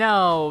Bears.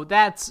 No,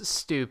 that's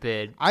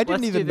stupid. I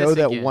didn't even know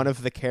that one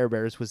of the Care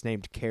Bears was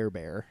named Care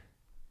Bear.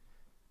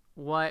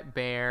 What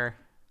bear?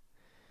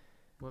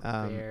 What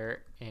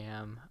bear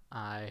am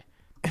I?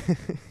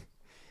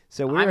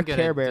 So we're a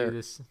Care Bear.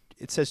 This.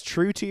 It says,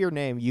 true to your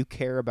name, you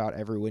care about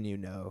everyone you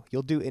know.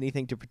 You'll do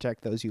anything to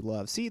protect those you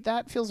love. See,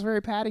 that feels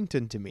very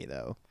Paddington to me,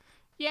 though.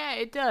 Yeah,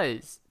 it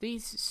does.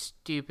 These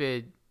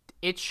stupid...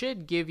 It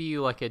should give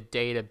you, a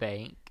data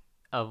bank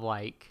of,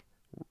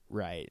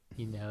 Right.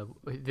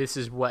 This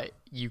is what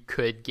you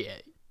could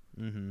get.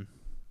 Mm-hmm.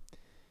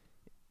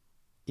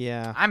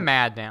 Yeah. I'm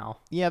mad now.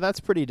 Yeah,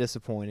 that's pretty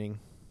disappointing.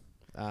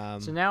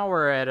 So now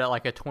we're at, a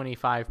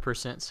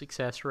 25%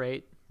 success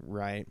rate.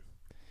 Right.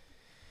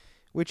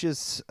 Which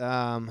is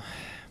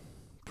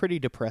pretty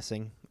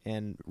depressing.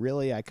 And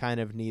really, I kind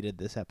of needed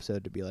this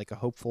episode to be a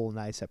hopeful,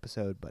 nice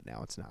episode, but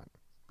now it's not.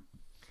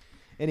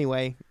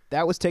 Anyway,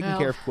 that was taking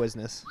care of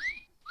Quizness.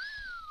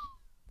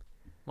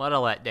 What a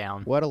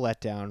letdown. What a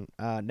letdown.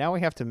 Now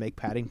we have to make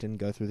Paddington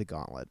go through the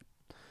gauntlet.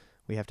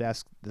 We have to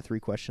ask the 3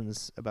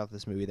 questions about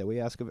this movie that we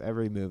ask of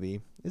every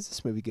movie. Is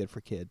this movie good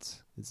for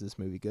kids? Is this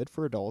movie good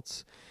for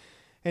adults?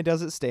 And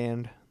does it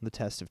stand the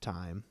test of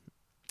time?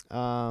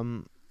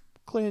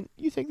 Clint,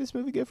 you think this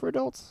movie good for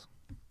adults?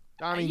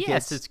 I mean,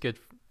 yes, kids. It's good.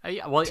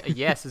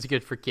 Yes, it's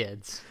good for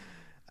kids.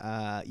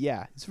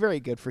 Yeah, it's very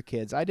good for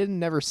kids. I didn't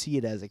never see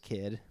it as a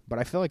kid, but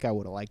I feel like I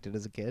would have liked it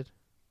as a kid.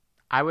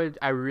 I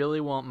really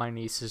want my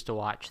nieces to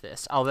watch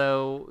this,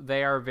 although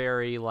they are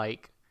very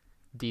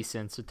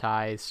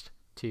desensitized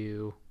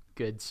to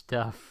good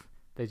stuff.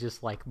 They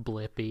just like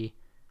Blippi,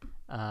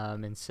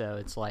 and so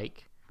it's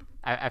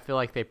I feel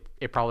like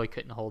it probably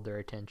couldn't hold their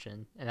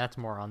attention, and that's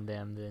more on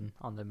them than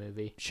on the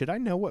movie. Should I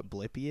know what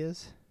Blippi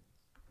is?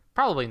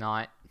 Probably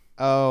not.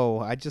 Oh,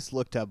 I just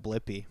looked up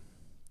Blippi.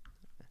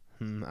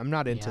 I'm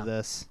not into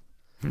this.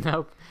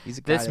 Nope. He's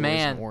a guy that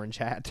wears an orange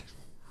hat.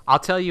 I'll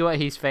tell you what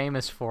he's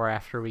famous for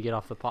after we get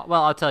off the pod.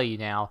 Well, I'll tell you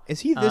now. Is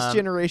he this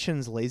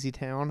generation's Lazy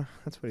Town?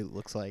 That's what he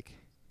looks like.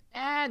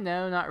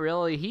 No, not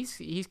really.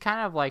 He's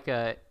kind of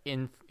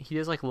he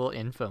does little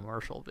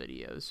infomercial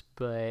videos,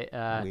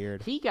 but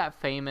weird. He got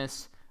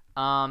famous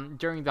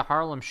during the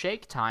Harlem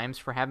Shake times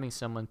for having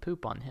someone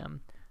poop on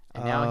him.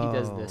 And now he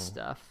does this Oh.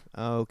 stuff.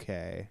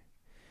 Okay.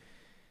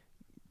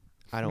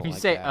 I don't You like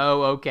say, that.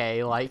 oh,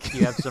 okay, like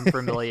you have some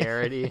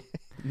familiarity.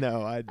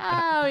 No,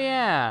 Oh,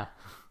 yeah.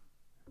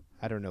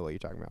 I don't know what you're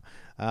talking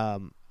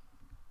about.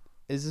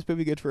 Is this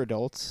movie good for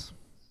adults?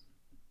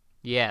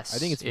 Yes, I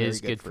think it's it very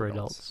is good good for for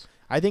adults. adults.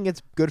 I think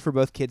it's good for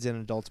both kids and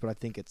adults, but I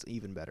think it's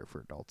even better for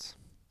adults.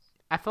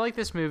 I feel like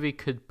this movie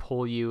could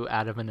pull you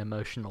out of an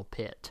emotional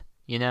pit,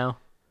 you know?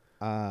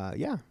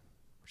 Yeah,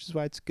 which is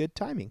why it's good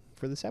timing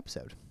for this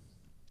episode.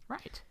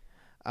 Right.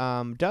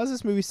 Does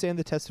this movie stand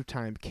the test of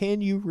time?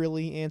 Can you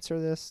really answer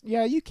this?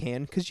 Yeah, you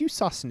can, because you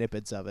saw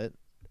snippets of it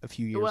a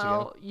few years ago.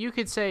 Well, you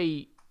could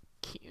say,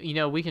 you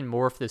know, we can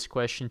morph this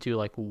question to,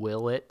 like,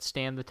 will it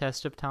stand the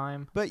test of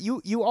time? But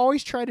you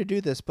always try to do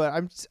this, but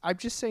I'm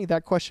just saying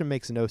that question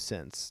makes no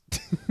sense.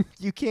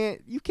 you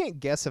can't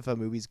guess if a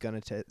movie's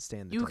gonna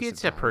stand the You test get of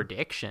a time.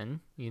 prediction,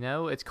 you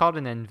know? It's called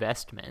an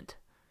investment.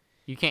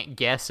 You can't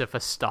guess if a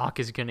stock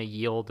is going to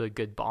yield a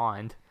good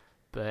bond,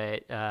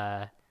 but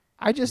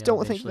I just you know,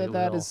 don't think eventually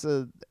that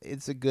it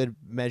is a good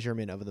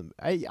measurement of them.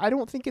 I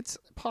don't think it's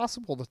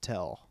possible to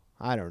tell.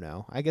 I don't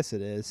know. I guess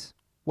it is.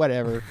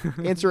 Whatever.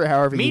 Answer it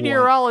however you want.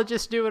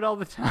 meteorologists do it all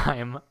the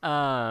time.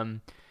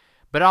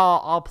 But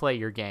I'll play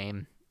your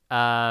game.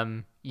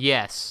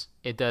 Yes,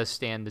 it does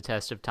stand the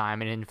test of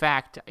time, and in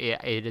fact,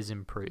 it is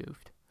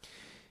improved.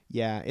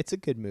 Yeah, it's a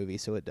good movie,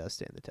 so it does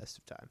stand the test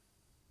of time.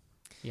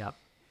 Yep.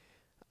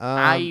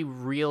 I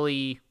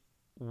really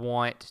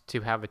want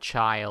to have a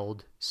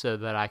child so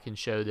that I can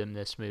show them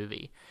this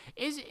movie.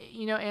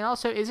 And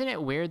also, isn't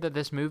it weird that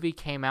this movie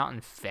came out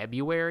in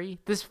February?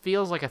 This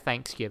feels like a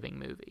Thanksgiving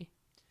movie.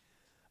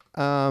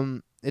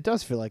 It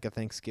does feel like a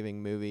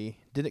Thanksgiving movie.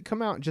 Did it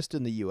come out just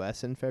in the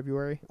U.S. in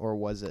February, or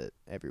was it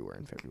everywhere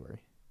in February?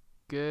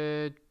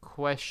 Good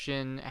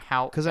question.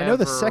 However, Because I know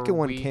the second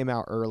one came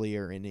out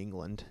earlier in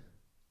England.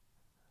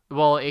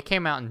 Well, it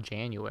came out in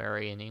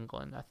January in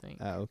England, I think.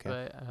 Oh, okay.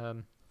 But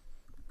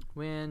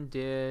when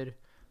did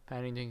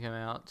Paddington come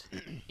out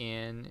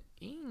in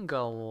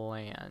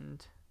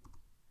England?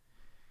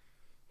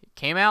 It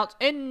came out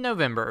in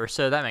November,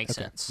 so that makes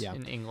Okay, sense. yeah.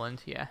 In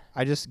England, yeah.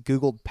 I just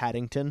Googled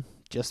Paddington,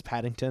 just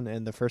Paddington,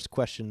 and the first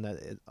question that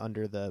is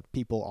under the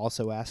people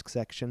also ask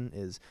section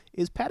is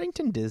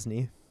Paddington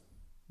Disney?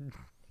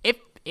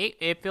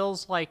 It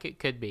feels like it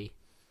could be.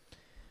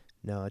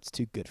 No, it's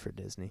too good for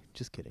Disney.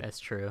 Just kidding. That's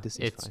true.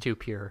 Disney's It's fine. too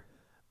pure.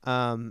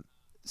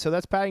 So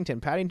that's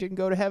Paddington. Paddington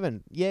go to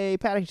heaven. Yay,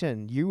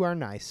 Paddington. You are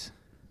nice.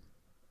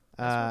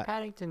 That's where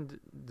Paddington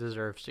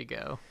deserves to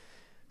go.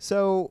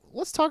 So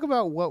let's talk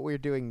about what we're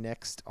doing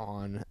next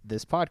on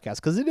this podcast,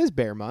 because it is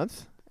Bear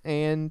Month,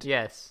 and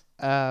Yes.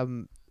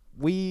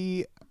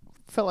 we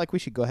felt like we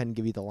should go ahead and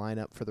give you the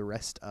lineup for the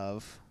rest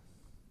of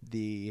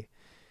the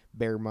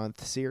Bear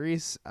Month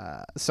series.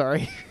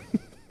 Sorry.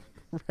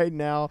 Right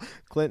now,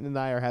 Clinton and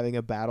I are having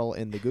a battle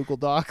in the Google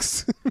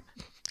Docs.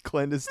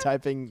 Clint is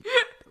typing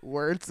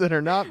words that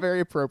are not very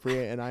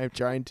appropriate, and I am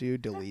trying to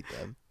delete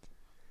them.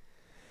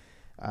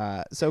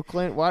 So,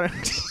 Clint, why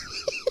don't...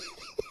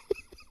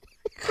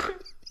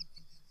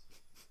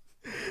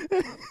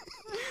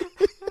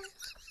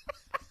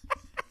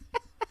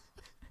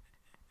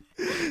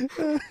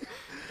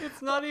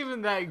 It's not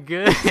even that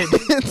good.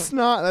 It's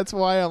not. That's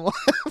why I'm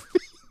laughing.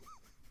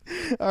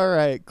 All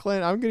right,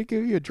 Clint, I'm going to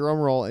give you a drum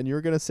roll, and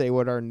you're going to say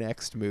what our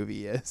next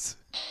movie is.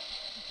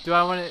 Do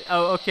I want to?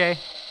 Oh, okay.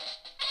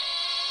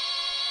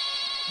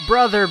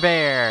 Brother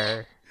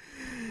Bear.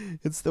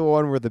 It's the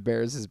one where the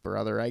bear is his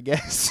brother, I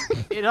guess.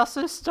 It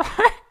also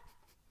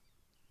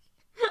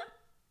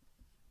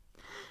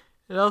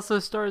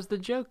stars the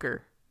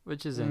Joker,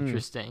 which is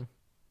interesting.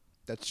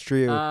 That's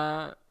true.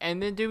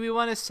 And then do we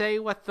want to say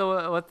what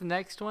the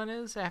next one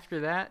is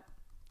after that?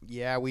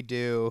 Yeah, we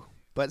do.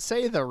 But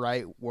say the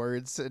right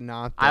words and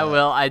not the... I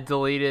will. I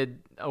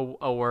deleted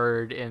a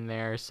word in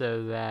there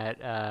so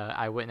that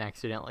I wouldn't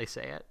accidentally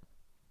say it.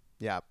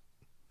 Yep.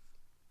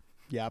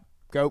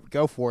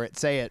 Go for it.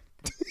 Say it.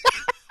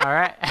 All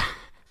right.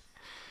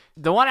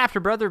 The one after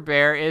Brother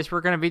Bear is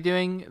we're going to be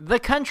doing The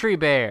Country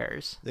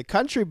Bears. The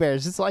Country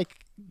Bears. It's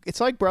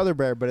like Brother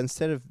Bear, but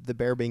instead of the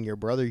bear being your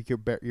brother,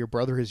 your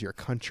brother is your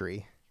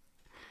country.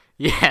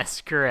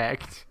 Yes,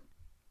 correct.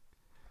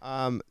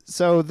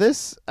 So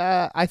this,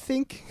 I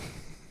think,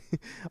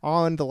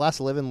 on the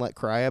last Live and Let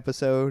Cry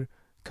episode,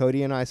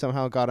 Cody and I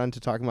somehow got onto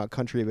talking about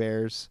Country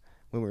Bears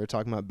when we were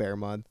talking about Bear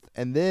Month,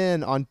 and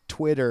then on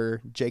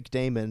Twitter, Jake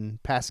Damon,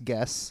 past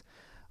guests,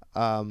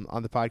 on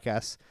the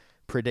podcast,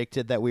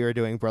 predicted that we were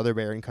doing Brother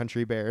Bear and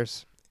Country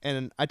Bears,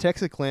 and I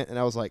texted Clint and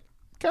I was like,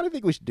 kind of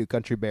think we should do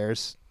Country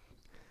Bears.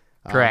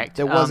 Correct.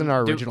 That wasn't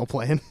our original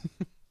plan.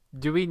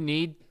 Do we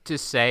need to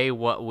say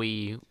what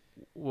we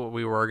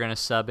were going to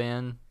sub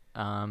in?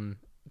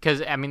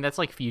 Because, I mean, that's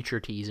like future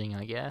teasing,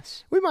 I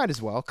guess. We might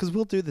as well, because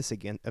we'll do this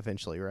again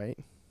eventually, right?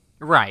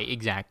 Right,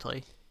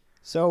 exactly.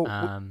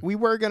 So we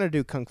were going to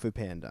do Kung Fu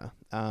Panda,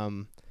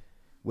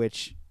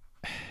 which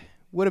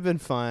Would have been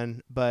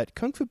fun, but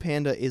Kung Fu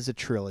Panda is a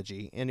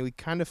trilogy, and we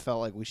kind of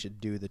felt like we should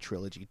do the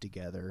trilogy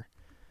together,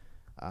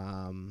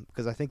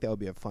 because I think that would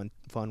be a fun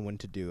one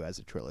to do as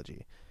a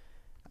trilogy.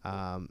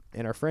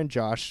 And our friend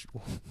Josh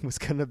was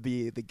going to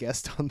be the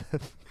guest on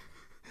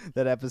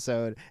that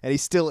episode, and he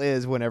still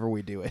is whenever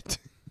we do it.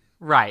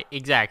 Right,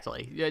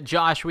 exactly.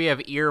 Josh, we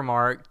have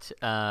earmarked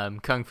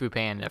Kung Fu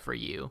Panda for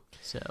you.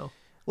 So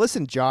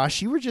Listen,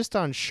 Josh, you were just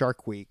on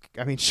Shark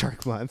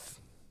Month.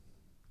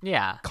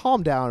 yeah,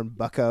 Calm down,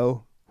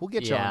 bucko. We'll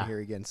get you Yeah. on here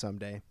again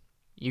someday.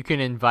 you can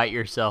invite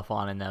yourself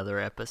on another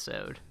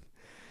episode.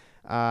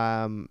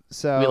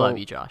 So We love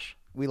you, Josh.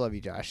 We love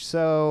you, Josh.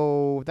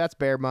 So that's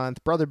Bear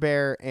Month. Brother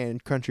Bear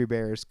and Country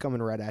Bears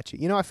coming right at you.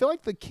 You know, I feel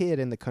like the kid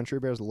in the Country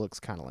Bears looks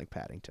kind of like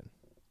Paddington.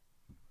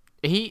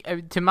 He,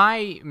 to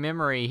my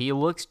memory, he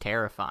looks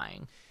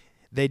terrifying.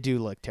 They do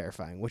look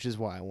terrifying, which is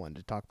why I wanted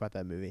to talk about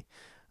that movie.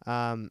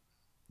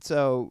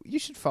 So you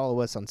should follow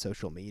us on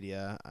social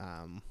media.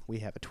 We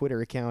have a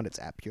Twitter account. It's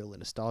at Purely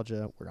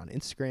Nostalgia. We're on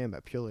Instagram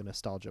at Purely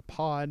Nostalgia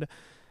Pod.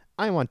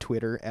 I'm on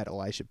Twitter at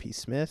Elisha P.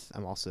 Smith.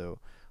 I'm also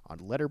on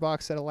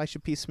Letterboxd at Elisha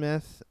P.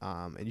 Smith.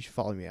 And you should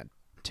follow me on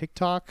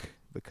TikTok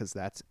because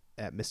that's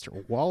at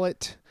Mr.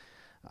 Wallet.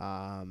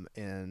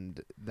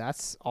 And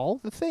that's all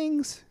the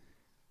things.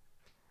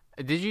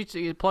 Did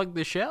you plug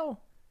the show?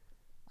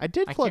 I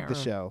did I plug can't the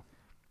remember. show.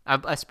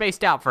 I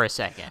spaced out for a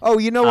second. Oh,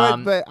 you know what?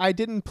 Um, But I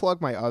didn't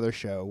plug my other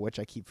show, which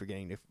I keep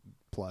forgetting to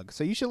plug.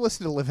 So you should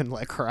listen to Live and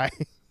Let Cry,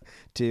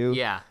 too.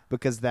 Yeah.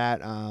 Because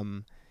that is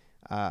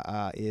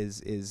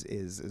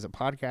a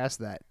podcast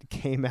that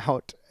came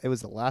out. It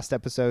was the last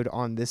episode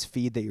on this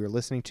feed that you were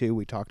listening to.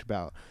 We talked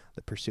about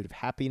the pursuit of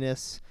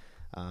happiness.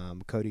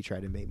 Cody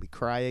tried to make me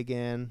cry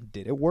again.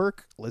 Did it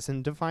work?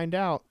 Listen to find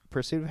out.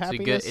 Pursuit of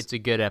happiness. It's a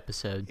good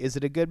episode. Is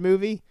it a good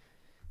movie?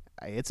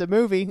 It's a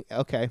movie.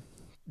 Okay.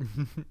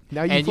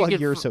 Now you And you plug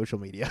can your social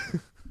media.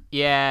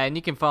 Yeah, and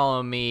you can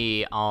follow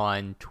me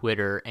on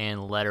Twitter and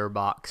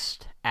Letterboxd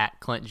at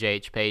Clint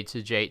JH Page.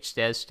 The JH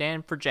does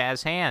stand for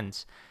Jazz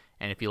Hands.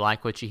 And if you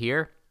like what you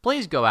hear,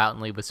 please go out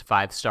and leave us a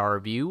 5-star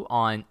review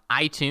on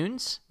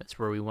iTunes. That's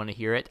where we want to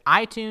hear it.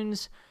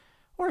 iTunes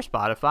or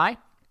Spotify.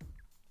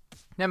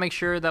 Now make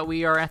sure that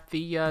we are at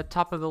the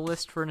top of the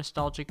list for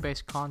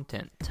nostalgic-based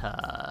content.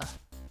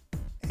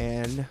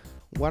 And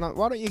why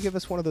don't you give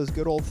us one of those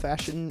good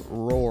old-fashioned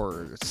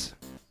roars?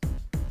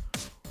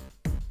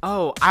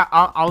 Oh,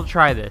 I'll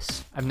try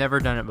this. I've never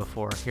done it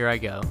before. Here I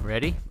go.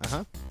 Ready?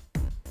 Uh-huh.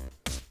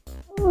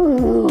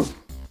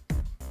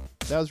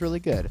 That was really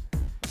good.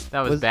 That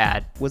was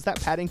bad. Was that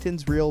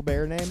Paddington's real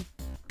bear name?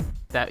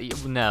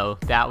 No,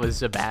 that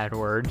was a bad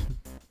word.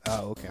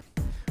 Oh, okay.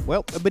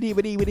 Well,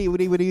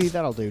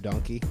 that'll do,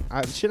 donkey.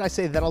 Should I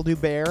say that'll do,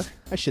 bear?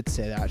 I should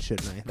say that,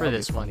 shouldn't I? For That'll be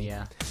this one, funny.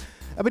 yeah.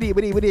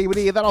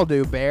 That'll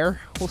do,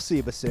 bear. We'll see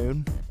you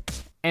soon.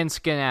 And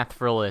Skinath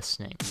for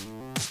listening.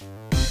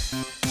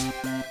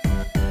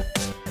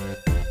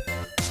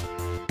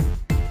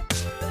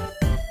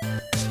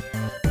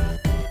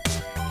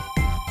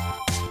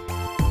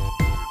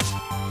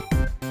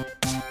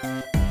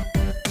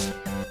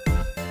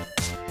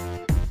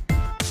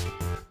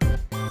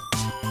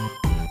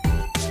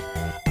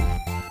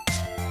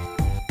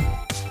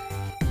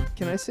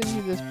 Can I send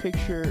you this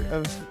picture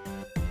of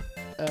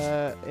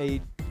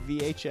a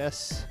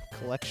VHS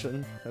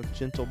collection of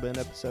Gentle Ben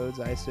episodes,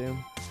 I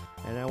assume?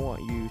 And I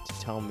want you to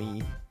tell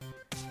me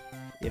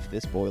if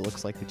this boy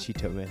looks like the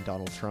Cheeto Man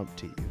Donald Trump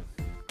to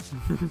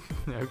you.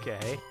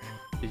 Okay.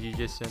 Did you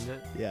just send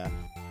it? Yeah.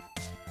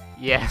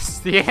 Yes,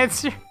 the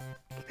answer.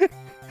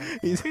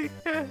 He's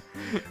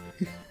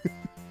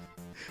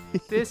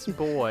This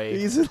boy.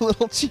 he's a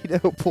little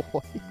Cheeto boy.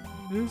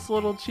 This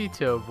little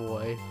Cheeto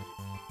boy.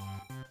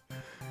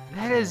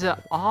 That is an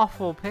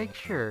awful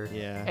picture.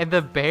 Yeah. And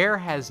the bear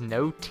has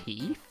no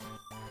teeth?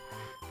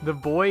 The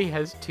boy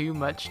has too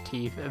much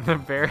teeth and the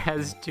bear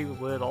has too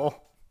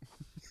little.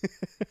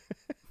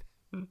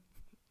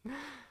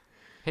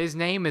 His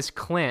name is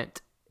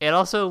Clint. It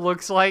also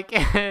looks like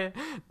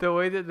the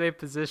way that they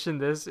position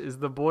this is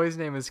the boy's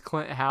name is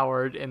Clint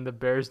Howard and the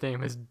bear's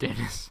name is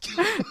Dennis.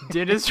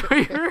 Dennis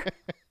Weaver.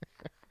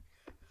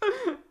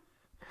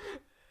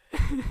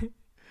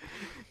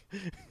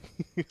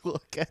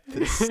 Look at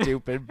this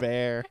stupid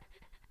bear.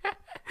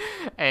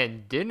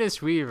 And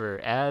Dennis Weaver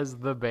as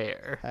the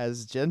bear.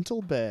 As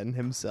Gentle Ben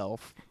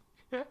himself.